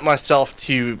couldn't limit myself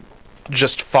to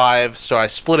just 5, so I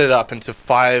split it up into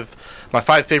 5, my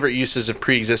 5 favorite uses of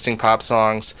pre-existing pop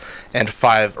songs and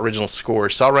 5 original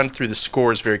scores. So I'll run through the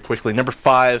scores very quickly. Number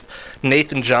 5,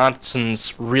 Nathan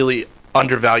Johnson's really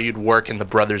undervalued work in The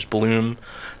Brothers Bloom.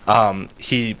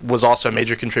 He was also a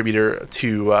major contributor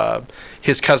to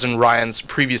his cousin Ryan's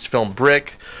previous film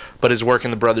Brick, but his work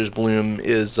in The Brothers Bloom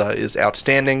is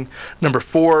outstanding. Number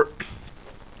 4,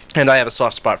 and I have a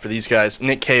soft spot for these guys,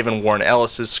 Nick Cave and Warren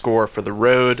Ellis's score for The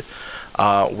Road,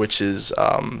 which is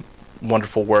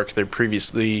wonderful work. They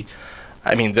previously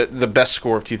I mean, the best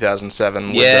score of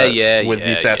 2007 with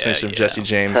the assassination of Jesse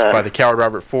James by the coward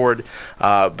Robert Ford.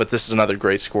 But this is another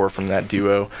great score from that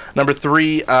duo. Number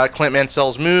 3, Clint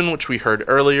Mansell's Moon, which we heard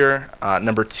earlier.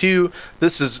 Number 2,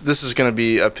 this is going to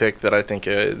be a pick that I think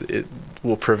it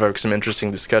will provoke some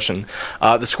interesting discussion.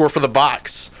 The score for The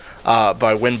Box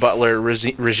by Win Butler,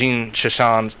 Regine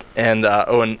Chachand, and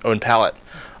Owen Pallett.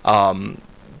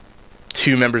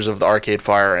 2 members of the Arcade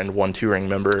Fire and 1 touring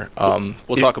member.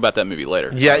 We'll talk about that movie later.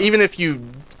 Yeah, even if you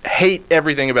hate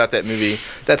everything about that movie,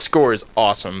 that score is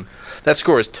awesome. That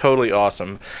score is totally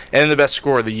awesome. And the best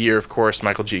score of the year, of course,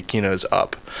 Michael Giacchino's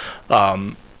Up.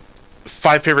 5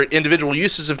 favorite individual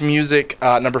uses of music.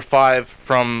 Number 5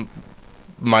 from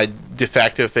my de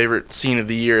facto favorite scene of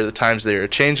the year, The Times They Are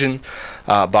Changing.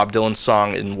 Bob Dylan's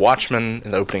song in Watchmen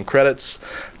in the opening credits.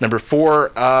 Number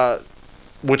 4,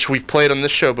 which we've played on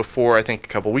this show before, I think a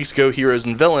couple weeks ago, Heroes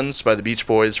and Villains by the Beach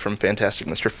Boys from Fantastic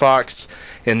Mr. Fox,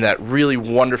 in that really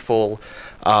wonderful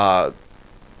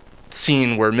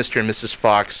scene where Mr. and Mrs.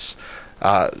 Fox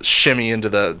shimmy into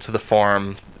the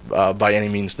farm by any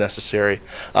means necessary.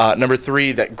 Number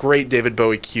 3, that great David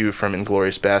Bowie cue from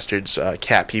Inglourious Bastards,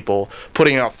 Cat People,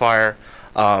 Putting Out Fire,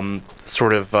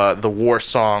 sort of the war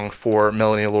song for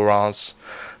Melanie Laurent's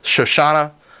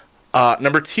Shoshana.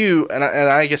 Number 2, and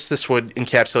I guess this would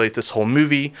encapsulate this whole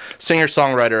movie,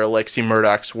 singer-songwriter Alexi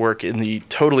Murdaugh's work in the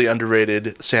totally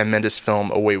underrated Sam Mendes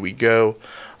film Away We Go,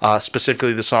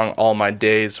 specifically the song All My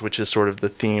Days, which is sort of the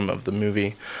theme of the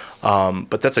movie.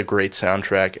 But that's a great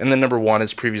soundtrack. And then number 1,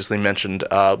 as previously mentioned,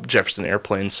 Jefferson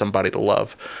Airplane's Somebody to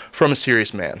Love from A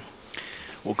Serious Man.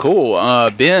 Well, cool.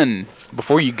 Ben,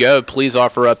 before you go, please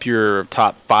offer up your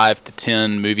top 5 to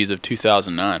 10 movies of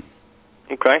 2009.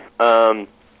 Okay.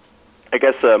 I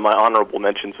guess my honorable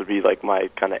mentions would be like my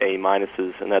kind of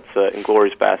A-minuses, and that's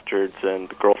Inglourious Bastards and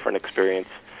The Girlfriend Experience.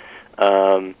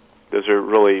 Those are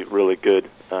really, really good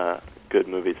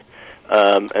movies.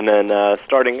 And then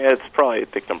starting, it's probably, I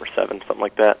think, number 7, something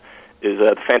like that, is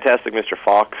The Fantastic Mr.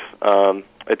 Fox. I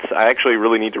actually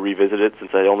really need to revisit it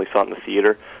since I only saw it in the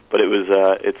theater, but it was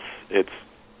it's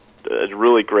a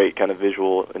really great kind of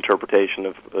visual interpretation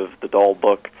of the Dahl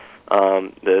book.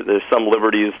 There's some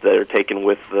liberties that are taken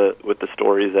with the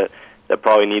stories that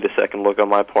probably need a second look on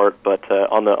my part, but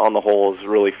on the whole, is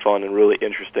really fun and really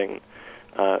interesting,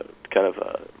 kind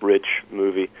of rich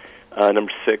movie.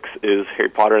 Number 6 is Harry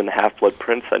Potter and the Half-Blood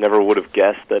Prince. I never would have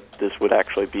guessed that this would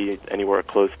actually be anywhere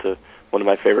close to one of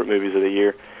my favorite movies of the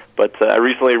year. But I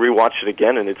recently rewatched it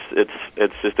again, and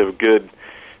it's just a good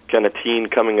kind of teen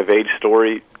coming-of-age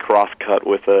story, cross-cut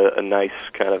with a nice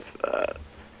kind of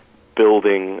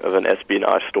building of an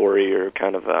espionage story or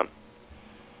kind of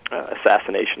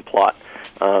assassination plot.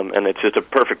 And it's just a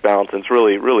perfect balance, and it's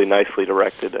really, really nicely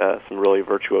directed. Some really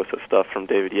virtuoso stuff from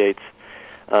David Yates.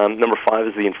 Number 5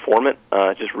 is The Informant.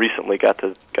 Just recently got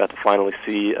to finally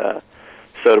see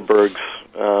Soderbergh's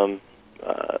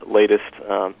latest,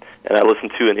 and I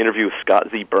listened to an interview with Scott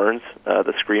Z. Burns,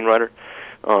 the screenwriter,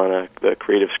 on the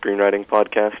Creative Screenwriting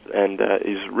podcast, and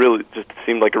he's really just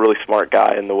seemed like a really smart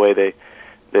guy in the way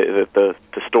the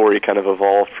story kind of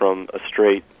evolved from a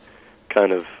straight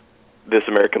kind of This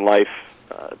American Life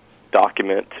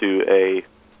document to a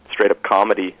straight up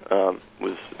comedy.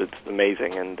 It's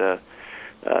amazing, and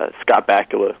Scott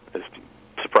Bakula is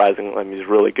surprising. I mean, he's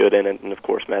really good in it, and of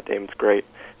course Matt Damon's great.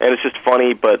 And it's just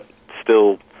funny, but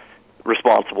still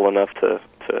responsible enough to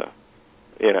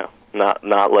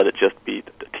not let it just be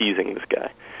teasing this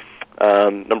guy.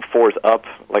 Number 4 is Up.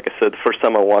 Like I said, the first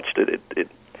time I watched it,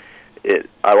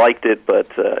 I liked it, but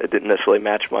it didn't necessarily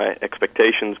match my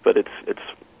expectations. But it's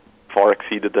far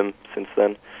exceeded them since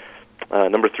then.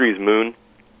 Number 3 is Moon.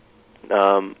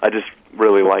 I just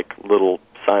really like little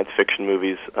science fiction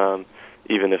movies,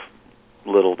 even if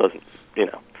little doesn't,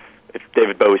 if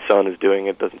David Bowie's son is doing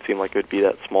it, doesn't seem like it would be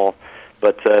that small.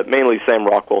 But mainly Sam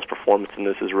Rockwell's performance in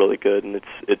this is really good, and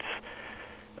it's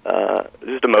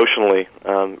just emotionally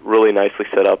really nicely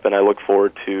set up, and I look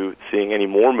forward to seeing any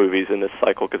more movies in this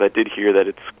cycle, because I did hear that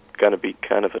it's going to be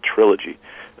kind of a trilogy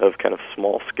of kind of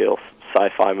small-scale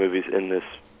sci-fi movies in this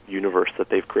universe that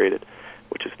they've created,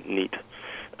 which is neat.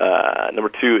 Number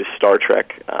 2 is Star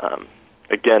Trek.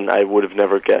 Again, I would have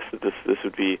never guessed that this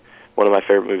would be one of my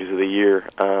favorite movies of the year,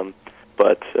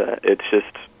 but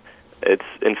it's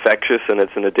infectious, and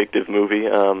it's an addictive movie.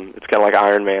 It's kind of like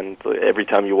Iron Man. Every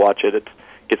time you watch it, it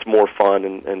gets more fun,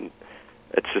 and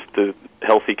it's just a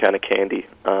healthy kind of candy.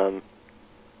 And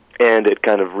it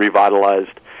kind of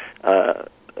revitalized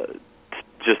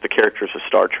just the characters of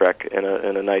Star Trek in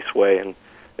a nice way, and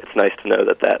it's nice to know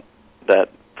that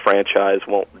franchise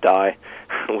won't die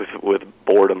with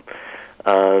boredom.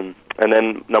 And And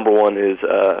then number 1 is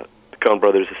the Coen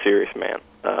Brothers' A Serious Man,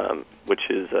 which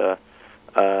is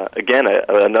again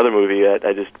another movie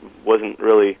I just wasn't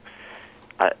really.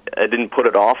 I didn't put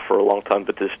it off for a long time,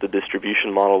 but the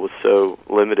distribution model was so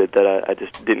limited that I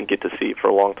just didn't get to see it for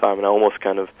a long time, and I almost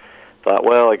kind of thought,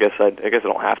 well, I guess I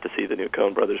don't have to see the new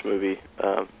Coen Brothers movie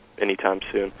anytime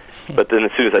soon. But then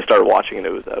as soon as I started watching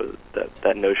it,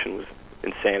 that notion was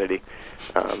insanity.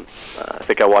 I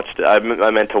think I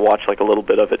meant to watch like a little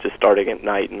bit of it just starting at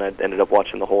night, and I ended up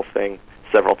watching the whole thing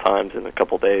several times in a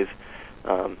couple days.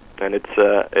 And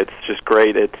it's just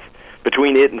great. It's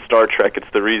between it and Star Trek. It's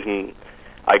the reason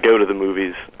I go to the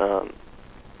movies.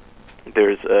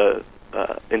 There's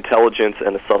intelligence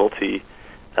and a subtlety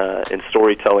in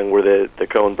storytelling where the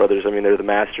Coen Brothers, I mean, they're the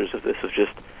masters of this, of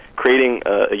just creating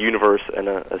a universe and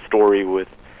a story with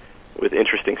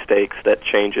interesting stakes that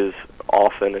changes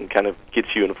often and kind of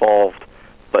gets you involved,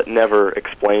 but never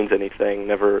explains anything.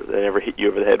 They never hit you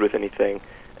over the head with anything,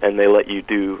 and they let you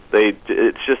do.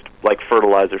 It's just like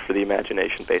fertilizer for the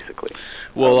imagination, basically.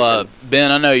 Well,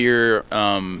 Ben, I know you're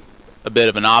a bit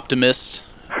of an optimist.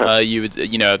 You would,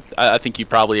 I think you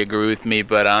probably agree with me,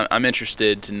 but I'm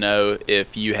interested to know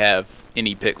if you have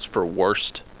any picks for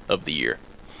worst of the year.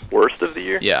 Worst of the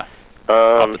year? Yeah.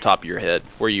 Off the top of your head,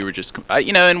 where you were just,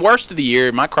 in worst of the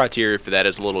year, my criteria for that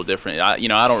is a little different. I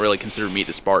don't really consider Meet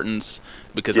the Spartans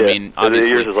because, obviously,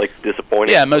 yours is like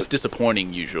disappointing. Yeah, most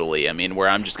disappointing usually. Where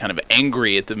I'm just kind of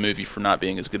angry at the movie for not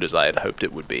being as good as I had hoped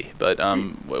it would be. But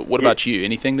what about you?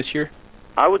 Anything this year?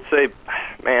 I would say,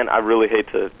 man, I really hate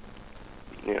to,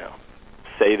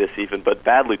 say this even, but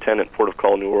Bad Lieutenant, Port of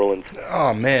Call, New Orleans.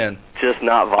 Oh man, just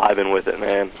not vibing with it,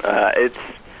 man.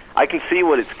 I can see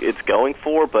what it's going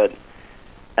for, but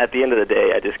at the end of the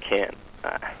day, I just can't.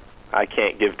 I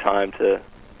can't give time to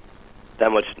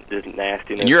that much just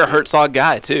nastiness. And you're a Herzog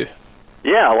guy too.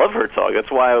 Yeah, I love Herzog.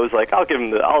 That's why I was like, I'll give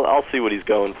him I'll see what he's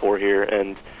going for here.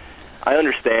 And I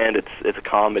understand it's a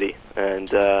comedy, and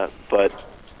but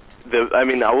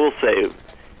I will say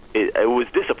it was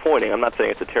disappointing. I'm not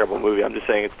saying it's a terrible movie. I'm just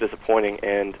saying it's disappointing.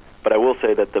 But I will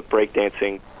say that the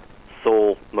breakdancing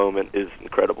soul moment is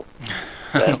incredible.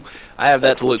 I have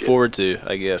that to look forward to,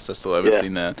 I guess. I still haven't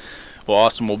seen that. Well,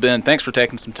 awesome. Well, Ben, thanks for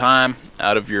taking some time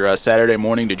out of your Saturday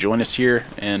morning to join us here,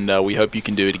 and we hope you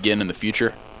can do it again in the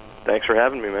future. Thanks for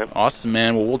having me, man. Awesome,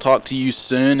 man. Well, we'll talk to you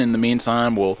soon. In the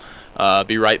meantime, we'll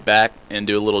be right back and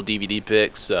do a little DVD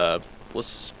picks.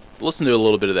 Let's listen to a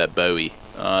little bit of that Bowie.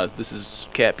 This is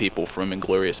Cat People from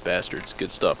Inglourious Bastards.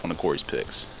 Good stuff on the Corey's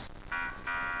Picks.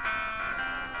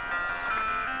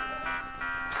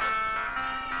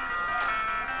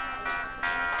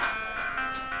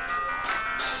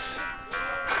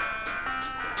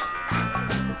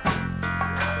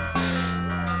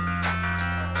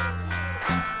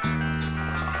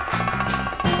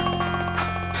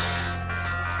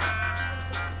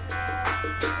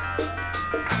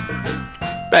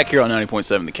 Back here on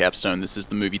 90.7 The Capstone, this is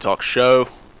the Movie Talk Show.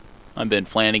 I'm Ben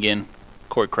Flanagan,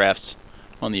 Corey Crafts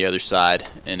on the other side,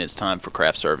 and it's time for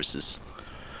craft services.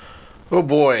 Oh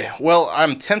boy. Well,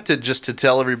 I'm tempted just to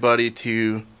tell everybody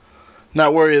to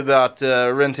not worry about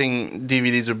renting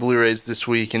DVDs or Blu-rays this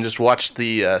week and just watch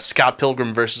the Scott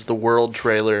Pilgrim vs. the World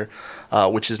trailer,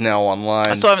 which is now online.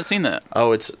 I still haven't seen that.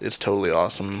 Oh, it's totally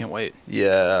awesome. Can't wait.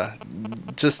 Yeah.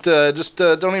 Just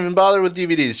don't even bother with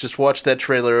DVDs. Just watch that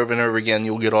trailer over and over again.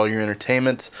 You'll get all your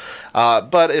entertainment.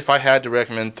 But if I had to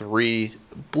recommend 3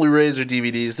 Blu-rays or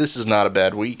DVDs, this is not a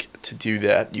bad week to do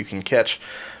that. You can catch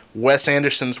Wes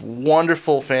Anderson's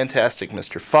wonderful, fantastic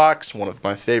Mr. Fox, one of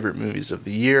my favorite movies of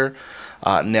the year,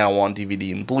 now on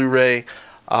DVD and Blu-ray.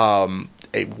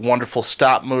 A wonderful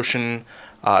stop-motion,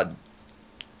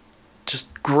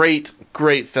 just great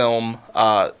film,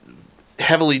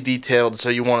 heavily detailed, so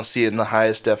you want to see it in the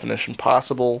highest definition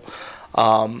possible.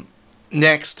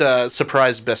 Next,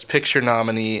 surprise Best Picture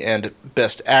nominee and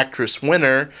Best Actress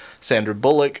winner, Sandra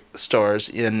Bullock, stars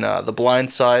in The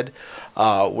Blind Side,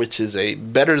 which is a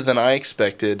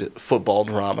better-than-I-expected football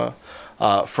drama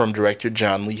from director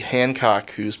John Lee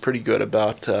Hancock, who's pretty good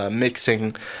about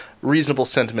mixing reasonable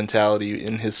sentimentality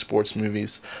in his sports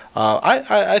movies.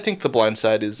 I think The Blind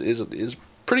Side is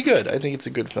pretty good. I think it's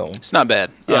a good film. It's not bad.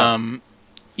 Yeah.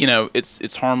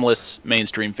 It's harmless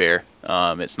mainstream fare.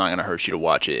 It's not going to hurt you to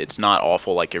watch it. It's not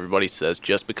awful like everybody says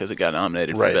just because it got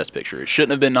nominated for Best Picture. It shouldn't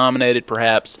have been nominated,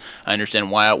 perhaps. I understand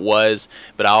why it was,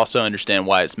 but I also understand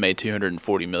why it's made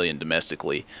 $240 million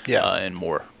domestically and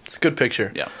more. It's a good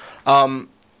picture. Yeah.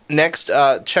 Next,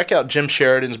 check out Jim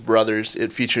Sheridan's Brothers.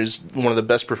 It features one of the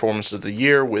best performances of the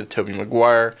year with Tobey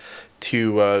Maguire,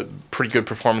 2 pretty good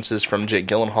performances from Jake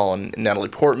Gyllenhaal and Natalie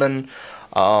Portman.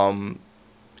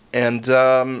 And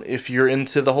if you're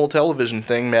into the whole television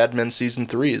thing, Mad Men Season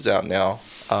 3 is out now,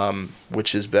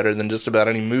 which is better than just about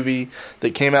any movie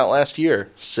that came out last year.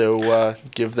 So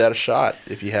give that a shot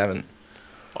if you haven't.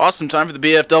 Awesome. Time for the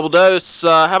BF Double Dose.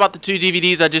 How about the 2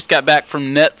 DVDs I just got back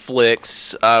from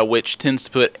Netflix, which tends to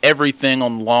put everything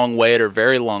on long wait or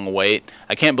very long wait.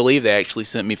 I can't believe they actually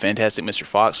sent me Fantastic Mr.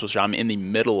 Fox, which I'm in the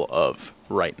middle of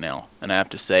right now. And I have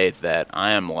to say that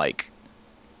I am,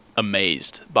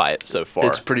 amazed by it so far.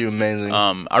 It's pretty amazing.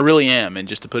 I really am. And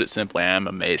just to put it simply, I am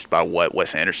amazed by what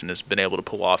Wes Anderson has been able to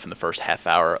pull off in the first half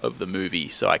hour of the movie.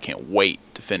 So I can't wait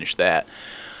to finish that.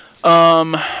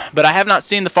 But I have not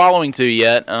seen the following two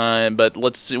yet, but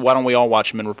let's see, why don't we all watch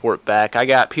them and report back. I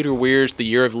got Peter Weir's The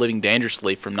Year of Living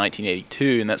Dangerously from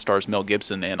 1982, and that stars Mel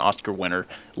Gibson and Oscar winner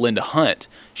Linda Hunt.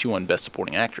 She won Best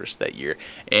Supporting Actress that year.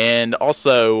 And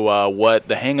also what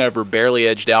The Hangover barely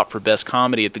edged out for Best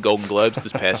Comedy at the Golden Globes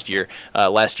this past year.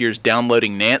 Last year's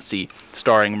Downloading Nancy,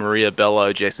 starring Maria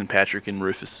Bello, Jason Patric, and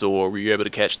Rufus Sewell. Were you able to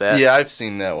catch that? Yeah, I've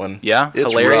seen that one. Yeah? It's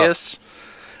Hilarious?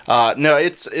 No,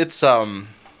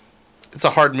 it's a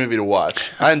hard movie to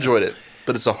watch. I enjoyed it,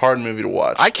 but it's a hard movie to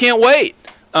watch. I can't wait.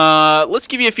 Let's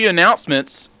give you a few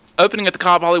announcements. Opening at the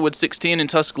Cobb Hollywood 16 in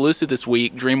Tuscaloosa this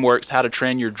week, DreamWorks How to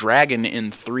Train Your Dragon in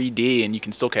 3D, and you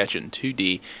can still catch it in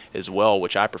 2D as well,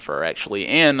 which I prefer, actually.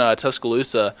 And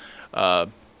Tuscaloosa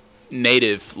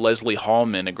native Leslie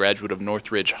Hallman, a graduate of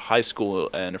Northridge High School,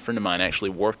 and a friend of mine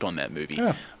actually worked on that movie.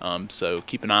 Yeah. So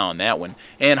keep an eye on that one.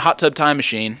 And Hot Tub Time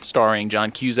Machine, starring John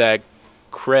Cusack,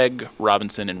 Craig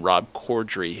Robinson, and Rob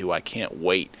Corddry, who I can't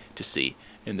wait to see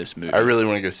in this movie. I really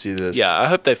want to go see this. Yeah, I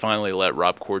hope they finally let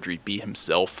Rob Corddry be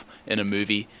himself in a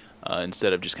movie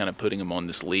instead of just kind of putting him on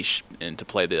this leash and to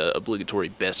play the obligatory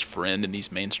best friend in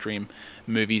these mainstream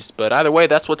movies. But either way,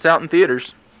 that's what's out in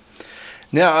theaters.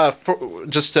 Now, for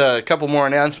just a couple more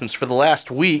announcements. For the last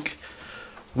week,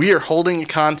 we are holding a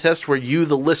contest where you,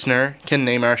 the listener, can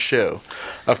name our show.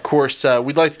 Of course,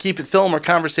 we'd like to keep it film or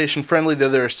conversation friendly, though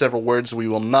there are several words we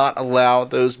will not allow,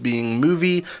 those being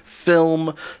movie,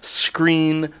 film,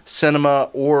 screen, cinema,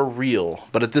 or reel.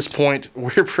 But at this point,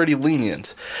 we're pretty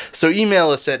lenient. So email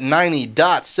us at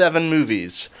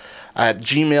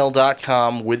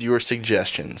 90.7movies@gmail.com with your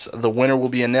suggestions. The winner will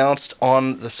be announced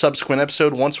on the subsequent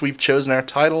episode once we've chosen our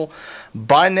title.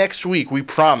 By next week, we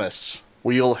promise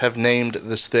we'll have named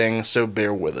this thing, so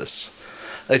bear with us.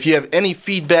 If you have any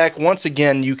feedback, once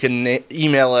again, you can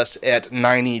email us at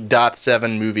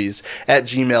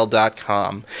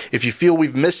 90.7movies@gmail.com. If you feel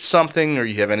we've missed something or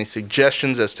you have any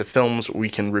suggestions as to films we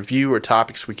can review or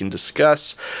topics we can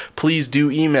discuss, please do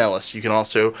email us. You can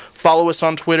also follow us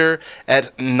on Twitter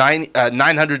at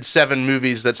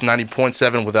 907movies, that's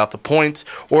 90.7 without the point,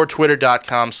 or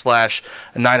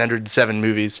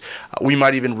twitter.com/907movies. We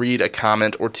might even read a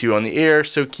comment or two on the air,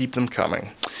 so keep them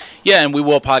coming. Yeah, and we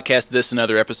will podcast this and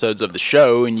other episodes of the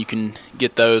show, and you can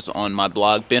get those on my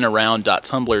blog,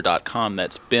 benaround.tumblr.com.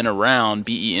 That's benaround,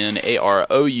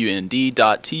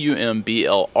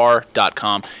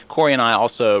 benaround.tumblr.com. Corey and I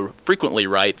also frequently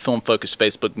write film-focused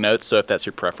Facebook notes, so if that's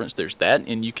your preference, there's that.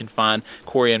 And you can find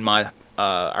Corey and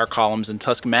our columns in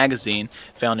Tusk Magazine,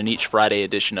 found in each Friday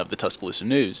edition of the Tuscaloosa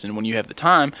News. And when you have the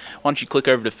time, why don't you click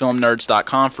over to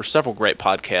filmnerds.com for several great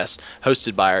podcasts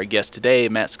hosted by our guest today,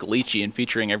 Matt Scalici, and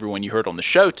featuring everyone you heard on the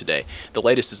show today. The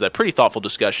latest is a pretty thoughtful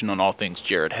discussion on all things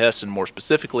Jared Hess, and more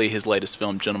specifically, his latest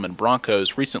film, Gentlemen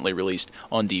Broncos, recently released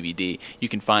on DVD. You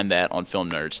can find that on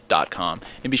filmnerds.com.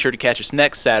 And be sure to catch us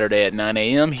next Saturday at 9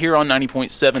 a.m. here on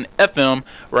 90.7 FM,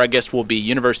 where our guest will be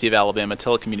University of Alabama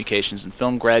telecommunications and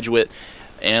film graduate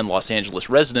and Los Angeles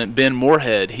resident Ben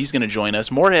Moorhead. He's going to join us.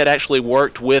 Moorhead actually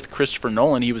worked with Christopher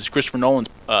Nolan. He was Christopher Nolan's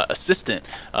assistant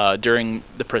during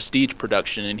the Prestige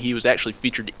production, and he was actually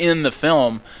featured in the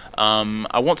film.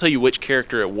 I won't tell you which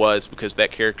character it was because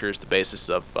that character is the basis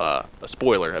of a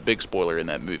spoiler, a big spoiler in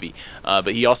that movie.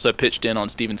 But he also pitched in on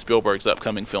Steven Spielberg's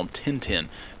upcoming film Tintin.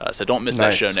 So don't miss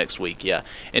that show next week. Yeah,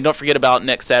 and don't forget about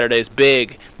next Saturday's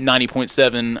big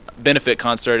 90.7 benefit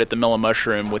concert at the Mellow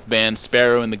Mushroom with bands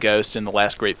Sparrow and the Ghost and The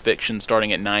Last Great Fiction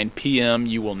starting at 9 p.m.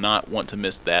 You will not want to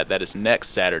miss that. That is next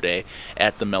Saturday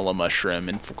at the Mellow Mushroom.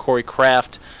 And for Corey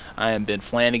Kraft, I am Ben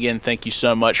Flanagan. Thank you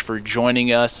so much for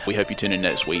joining us. We hope you tune in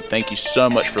next week. Thank you so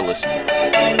much for listening.